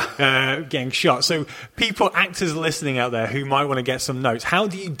constantly, getting shot. So actors listening out there who might want to get some notes, how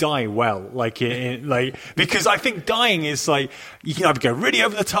do you die well? Because I think dying is like, you can either go really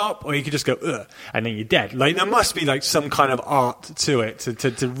over the top or you can just go, ugh, and then you're dead. Like, there must be like some kind of art to it,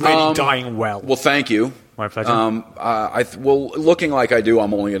 to really dying well. Well, thank you. My pleasure. Looking like I do,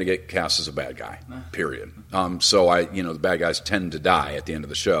 I'm only going to get cast as a bad guy, period. So the bad guys tend to die at the end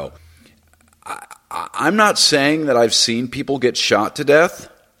of the show. I'm not saying that I've seen people get shot to death,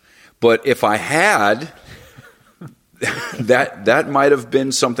 but if I had, that might have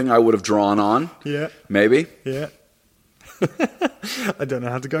been something I would have drawn on. Yeah. Maybe. Yeah. I don't know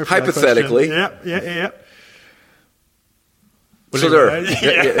how to go for hypothetically. That yeah. So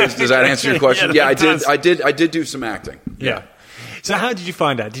does that answer your question? Yeah, I did do some acting. Yeah. So how did you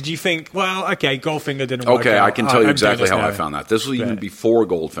find out? Did you think, well, okay, Goldfinger didn't work out. Okay, I can tell you exactly how I found that. This was even before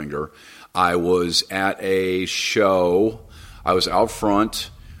Goldfinger. I was at a show. I was out front.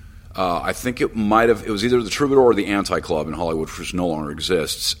 I think it was either the Troubadour or the Anti-Club in Hollywood, which no longer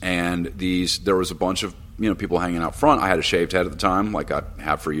exists. And there was a bunch of people hanging out front. I had a shaved head at the time, like I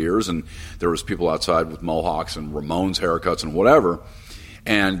have for years, and there was people outside with mohawks and Ramones haircuts and whatever.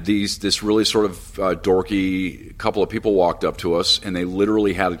 And this really sort of dorky couple of people walked up to us, and they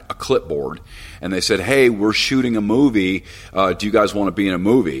literally had a clipboard, and they said, "Hey, we're shooting a movie. Do you guys want to be in a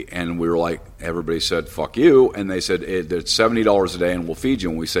movie?" And we were like, everybody said, "Fuck you!" And they said, "It's $70 a day, and we'll feed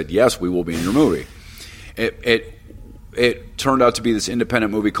you." And we said, "Yes, we will be in your movie." It turned out to be this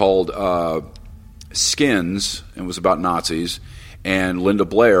independent movie called Skins, and it was about Nazis. And Linda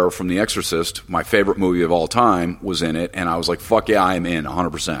Blair from The Exorcist, my favorite movie of all time, was in it, and I was like, fuck yeah, I'm in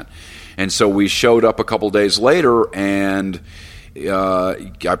 100%. And so we showed up a couple days later, and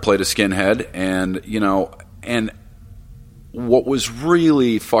I played a skinhead, and and what was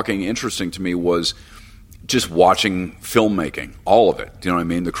really fucking interesting to me was just watching filmmaking, all of it. Do you know what I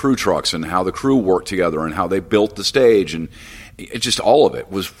mean? The crew trucks and how the crew worked together and how they built the stage, and it just all of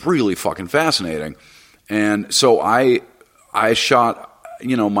it was really fucking fascinating. And so I shot,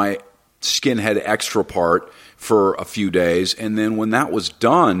 my skinhead extra part for a few days, and then when that was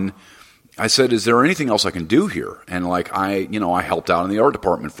done, I said, is there anything else I can do here? And I helped out in the art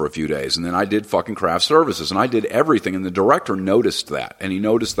department for a few days, and then I did fucking craft services, and I did everything, and the director noticed that, and he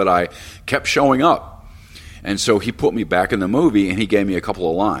noticed that I kept showing up. And so he put me back in the movie, and he gave me a couple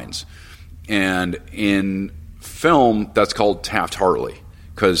of lines. And in film, that's called Taft-Hartley,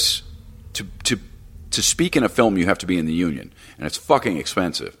 because to speak in a film, you have to be in the union, and it's fucking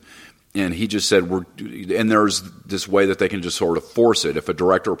expensive. And he just said, and there's this way that they can just sort of force it. If a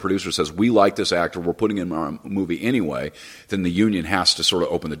director or producer says, we like this actor, we're putting him in our movie anyway, then the union has to sort of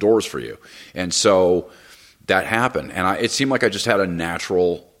open the doors for you. And so that happened. And it seemed like I just had a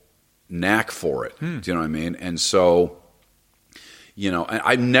natural knack for it. Do you know what I mean? And so,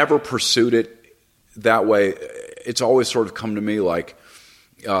 I never pursued it that way. It's always sort of come to me like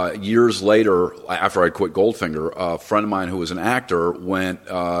years later, after I quit Goldfinger, a friend of mine who was an actor went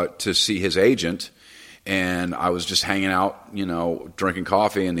to see his agent, and I was just hanging out, drinking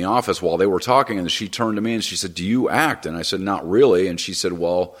coffee in the office while they were talking, and she turned to me and she said, do you act? And I said, not really. And she said,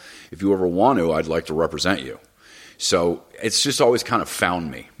 well, if you ever want to, I'd like to represent you. So it's just always kind of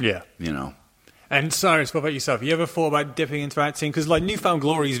found me. Yeah. And Cyrus, what about yourself? You ever thought about dipping into acting? Because New Found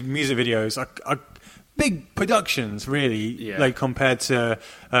Glory's music videos are big productions, really, like compared to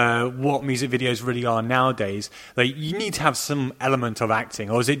what music videos really are nowadays. Like, you need to have some element of acting,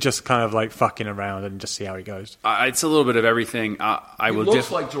 or is it just kind of like fucking around and just see how it goes? It's a little bit of everything. He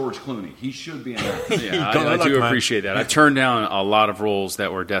looks like George Clooney. He should be an actor. I do appreciate that. I turned down a lot of roles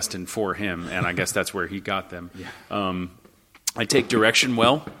that were destined for him, and I guess that's where he got them. I take direction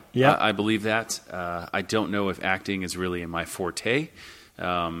well. Yeah, I believe that. I don't know if acting is really in my forte.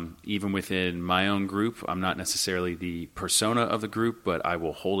 Even within my own group, I'm not necessarily the persona of the group, but I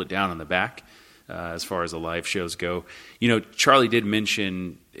will hold it down in the back as far as the live shows go. Charlie did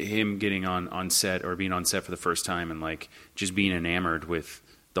mention him getting on set or being on set for the first time and just being enamored with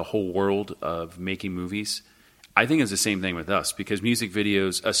the whole world of making movies. I think it's the same thing with us, because music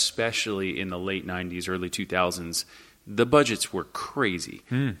videos, especially in the late 90s, early 2000s, the budgets were crazy,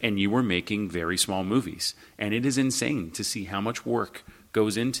 and you were making very small movies. And it is insane to see how much work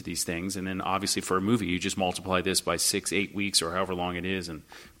goes into these things. And then obviously for a movie, you just multiply this by 6-8 weeks or however long it is, and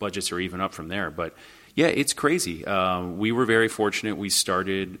budgets are even up from there. But yeah, it's crazy. We were very fortunate. We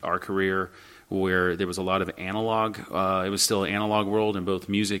started our career where there was a lot of analog. It was still an analog world in both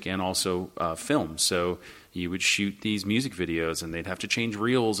music and also film. So you would shoot these music videos, and they'd have to change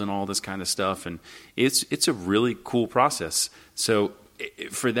reels and all this kind of stuff. And it's a really cool process. So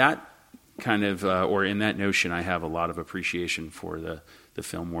for that kind of, or in that notion, I have a lot of appreciation for the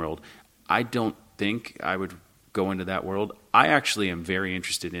film world. I don't think I would go into that world. I actually am very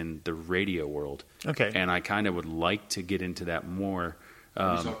interested in the radio world. Okay. And I kind of would like to get into that more.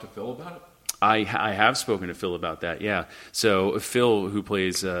 Have you talked to Phil about it? I have spoken to Phil about that, yeah. So Phil, who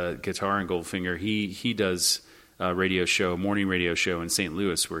plays guitar in Goldfinger, he does a morning radio show in St.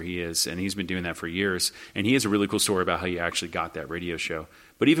 Louis where he is, and he's been doing that for years. And he has a really cool story about how he actually got that radio show.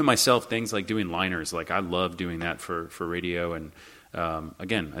 But even myself, things like doing liners, I love doing that for radio. And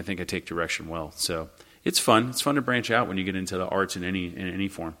again, I think I take direction well. So it's fun. It's fun to branch out when you get into the arts in any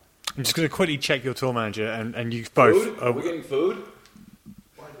form. I'm just going to quickly check your tour manager, and you both. Food? Are we getting food?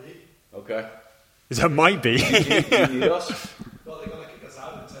 Okay. That might be. Do you need us? Well, they're going to kick us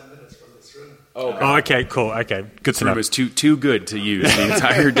out in 10 minutes from this room. Oh, okay, cool. Okay, good to know. It was too good to use the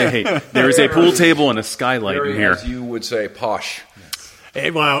entire day. There is a pool table and a skylight in here. As you would say, posh.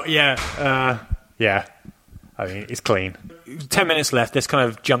 Well, yeah. Yeah. I mean, it's clean. 10 minutes left. Let's kind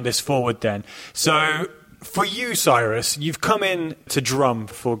of jump this forward then. So, for you, Cyrus, you've come in to drum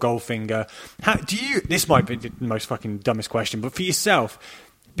for Goldfinger. This might be the most fucking dumbest question, but for yourself,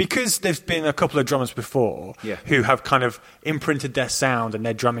 because there's been a couple of drummers before who have kind of imprinted their sound and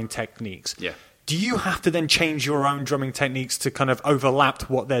their drumming techniques. Yeah. Do you have to then change your own drumming techniques to kind of overlap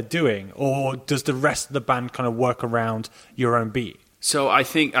what they're doing, or does the rest of the band kind of work around your own beat? So I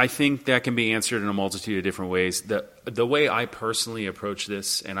think that can be answered in a multitude of different ways. The way I personally approach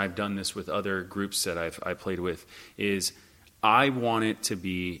this, and I've done this with other groups that I've played with, is I want it to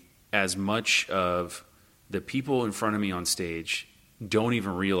be as much of the people in front of me on stage don't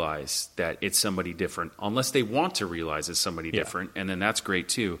even realize that it's somebody different unless they want to realize it's somebody different, and then that's great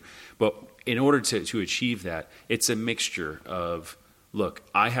too. But in order to achieve that, it's a mixture of, look,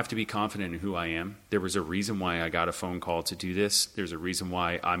 I have to be confident in who I am. There was a reason why I got a phone call to do this. There's a reason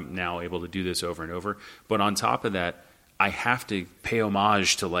why I'm now able to do this over and over. But on top of that, I have to pay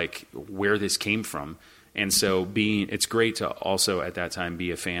homage to like where this came from. And so it's great to also at that time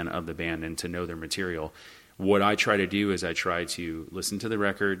be a fan of the band and to know their material. What I try to do is I try to listen to the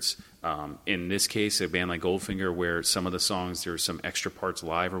records. In this case, a band like Goldfinger, where some of the songs, there's some extra parts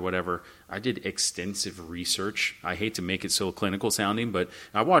live or whatever, I did extensive research. I hate to make it so clinical sounding, but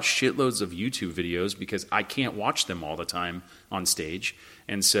I watched shitloads of YouTube videos because I can't watch them all the time on stage.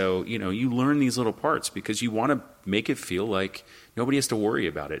 And so, you learn these little parts because you want to make it feel like nobody has to worry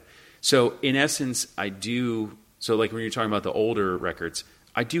about it. So in essence, so like when you're talking about the older records,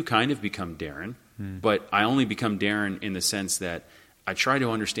 I do kind of become Darren. But I only become Darren in the sense that I try to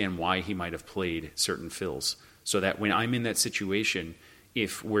understand why he might have played certain fills, so that when I'm in that situation,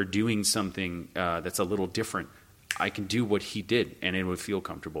 if we're doing something that's a little different, I can do what he did and it would feel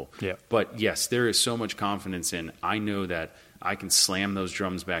comfortable. Yeah. But yes, there is so much confidence in, I know that I can slam those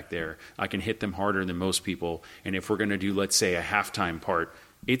drums back there. I can hit them harder than most people. And if we're going to do, let's say, a halftime part,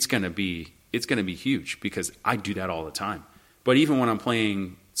 it's going to be huge because I do that all the time. But even when I'm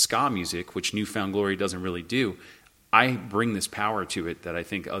playing ska music, which New Found Glory doesn't really do, I bring this power to it that I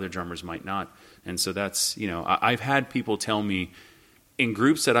think other drummers might not. And so that's, I've had people tell me in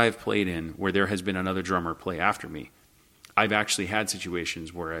groups that I've played in where there has been another drummer play after me, I've actually had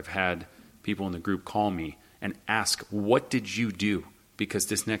situations where I've had people in the group call me and ask, what did you do? Because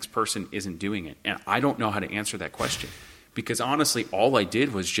this next person isn't doing it. And I don't know how to answer that question. Because honestly, all I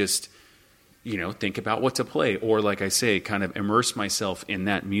did was just think about what to play, or like I say, kind of immerse myself in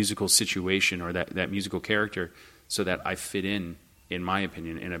that musical situation or that musical character so that I fit in my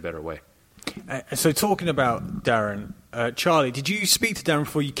opinion, in a better way. So talking about Darren, Charlie, did you speak to Darren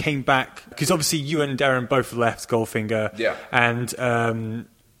before you came back? Because obviously you and Darren both left Goldfinger. Yeah. And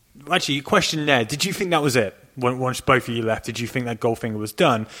actually, question there, did you think that was it? Once both of you left, did you think that Goldfinger was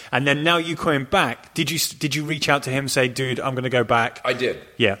done? And then now you coming back, did you reach out to him and say, dude, I'm going to go back? I did.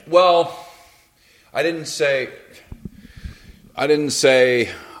 Yeah. Well, I didn't say I'm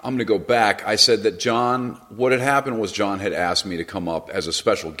going to go back. I said that what had happened was John had asked me to come up as a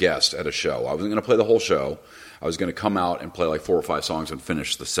special guest at a show. I wasn't going to play the whole show. I was going to come out and play like 4 or 5 songs and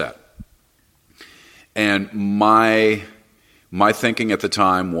finish the set. And my thinking at the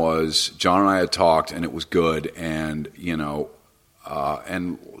time was John and I had talked and it was good. And,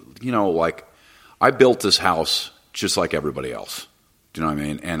 like I built this house just like everybody else. Do you know what I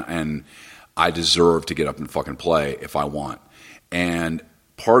mean? And I deserve to get up and fucking play if I want. And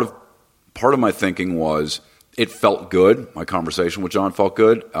part of my thinking was it felt good. My conversation with John felt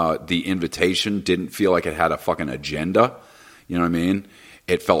good. The invitation didn't feel like it had a fucking agenda. You know what I mean?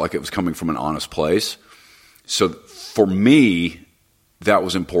 It felt like it was coming from an honest place. So for me, that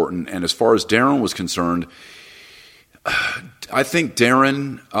was important. And as far as Darren was concerned, I think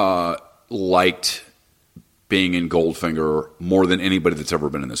Darren liked being in Goldfinger more than anybody that's ever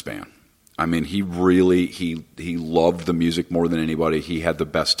been in this band. I mean, he loved the music more than anybody. He had the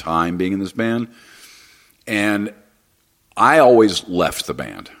best time being in this band. And I always left the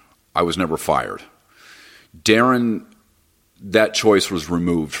band. I was never fired. Darren, that choice was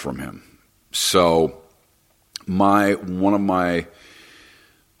removed from him. So one of my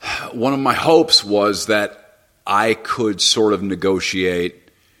hopes was that I could sort of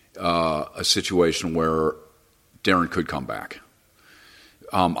negotiate a situation where Darren could come back.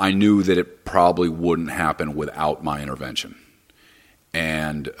 I knew that it probably wouldn't happen without my intervention.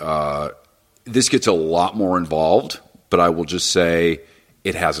 And this gets a lot more involved, but I will just say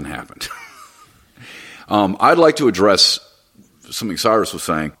it hasn't happened. I'd like to address something Cyrus was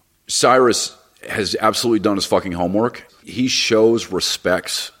saying. Cyrus has absolutely done his fucking homework. He shows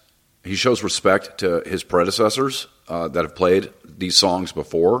respect to his predecessors that have played these songs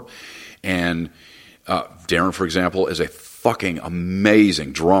before. And Darren, for example, is a fucking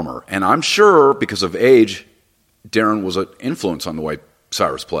amazing drummer. And I'm sure because of age, Darren was an influence on the way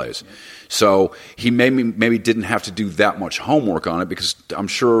Cyrus plays. So he maybe didn't have to do that much homework on it because I'm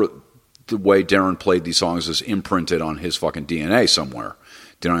sure the way Darren played these songs is imprinted on his fucking DNA somewhere.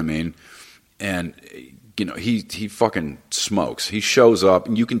 Do you know what I mean? And he fucking smokes. He shows up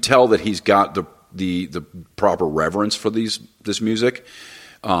and you can tell that he's got the proper reverence for this music.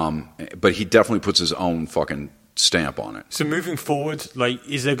 But he definitely puts his own fucking stamp on it. So moving forward, like,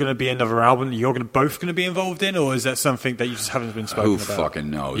 is there going to be another album that you're both going to be involved in, or is that something that you just haven't been spoken Who about? fucking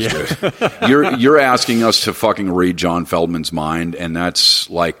knows, dude? You're asking us to fucking read John Feldman's mind, and that's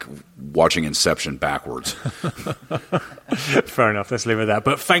like watching Inception backwards. Fair enough. Let's leave it at that.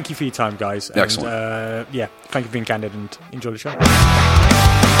 But thank you for your time, guys. Excellent. And, thank you for being candid and enjoy the show.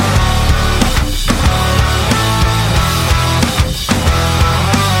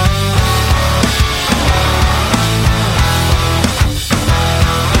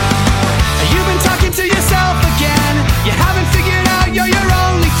 You've been talking to yourself again. You haven't figured out you're your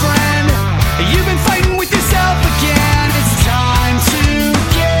only friend. You've been fighting with yourself again. It's time to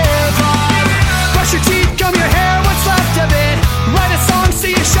give up. Brush your teeth, comb your hair, what's left of it. Write a song,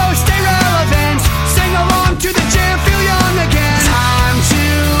 see a show, stay relevant. Sing along to the jam, feel young again. Time to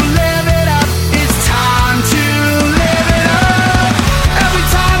live it up. It's time to live it up. Every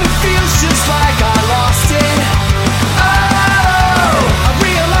time it feels just like I lost it. Oh, I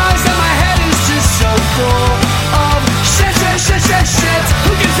realize that my head is just so full of shit.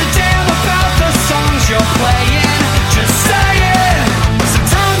 Who gives a damn about the songs you're playing? Just say it.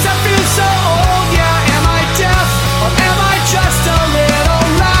 Sometimes I feel so old, yeah. Am I deaf or am I just a little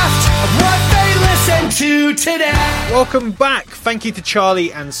left of what they listen to today? Welcome back. Thank you to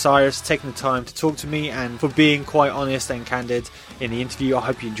Charlie and Cyrus for taking the time to talk to me and for being quite honest and candid in the interview. I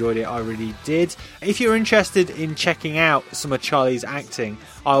hope you enjoyed it. I really did. If you're interested in checking out some of Charlie's acting,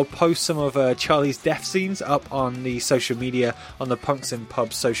 I'll post some of Charlie's death scenes up on the social media, on the Punks in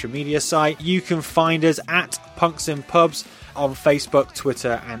Pubs social media site. You can find us at Punks in Pubs on Facebook,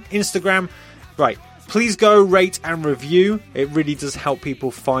 Twitter and Instagram. Right. Please go rate and review. It really does help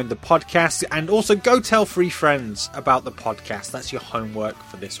people find the podcast. And also go tell 3 friends about the podcast. That's your homework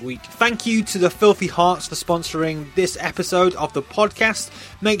for this week. Thank you to the Filthy Hearts for sponsoring this episode of the podcast.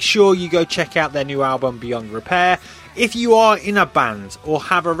 Make sure you go check out their new album, Beyond Repair. If you are in a band or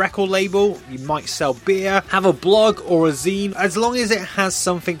have a record label, you might sell beer, have a blog or a zine, as long as it has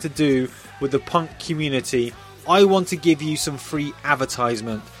something to do with the punk community, I want to give you some free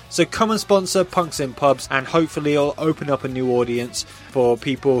advertisement. So come and sponsor Punks in Pubs, and hopefully it'll open up a new audience for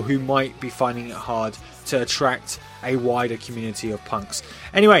people who might be finding it hard to attract a wider community of punks.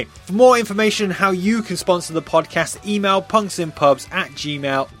 Anyway, for more information on how you can sponsor the podcast, email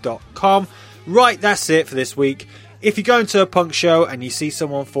punksinpubs@gmail.com. Right, that's it for this week. If you go into a punk show and you see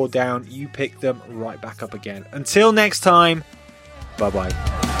someone fall down, you pick them right back up again. Until next time, bye-bye.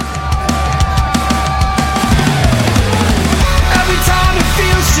 Every time it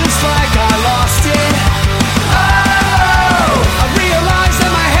feels just like I lost it. Oh, I realize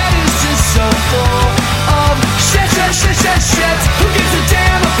that my head is just so full of shit. Who gives a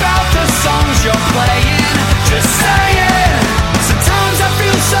damn about the songs you're playing? Just say it. Sometimes I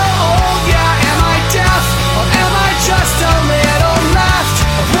feel so old, yeah. Am I deaf or am I just a little left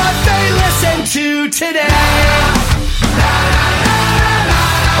of what they listen to today?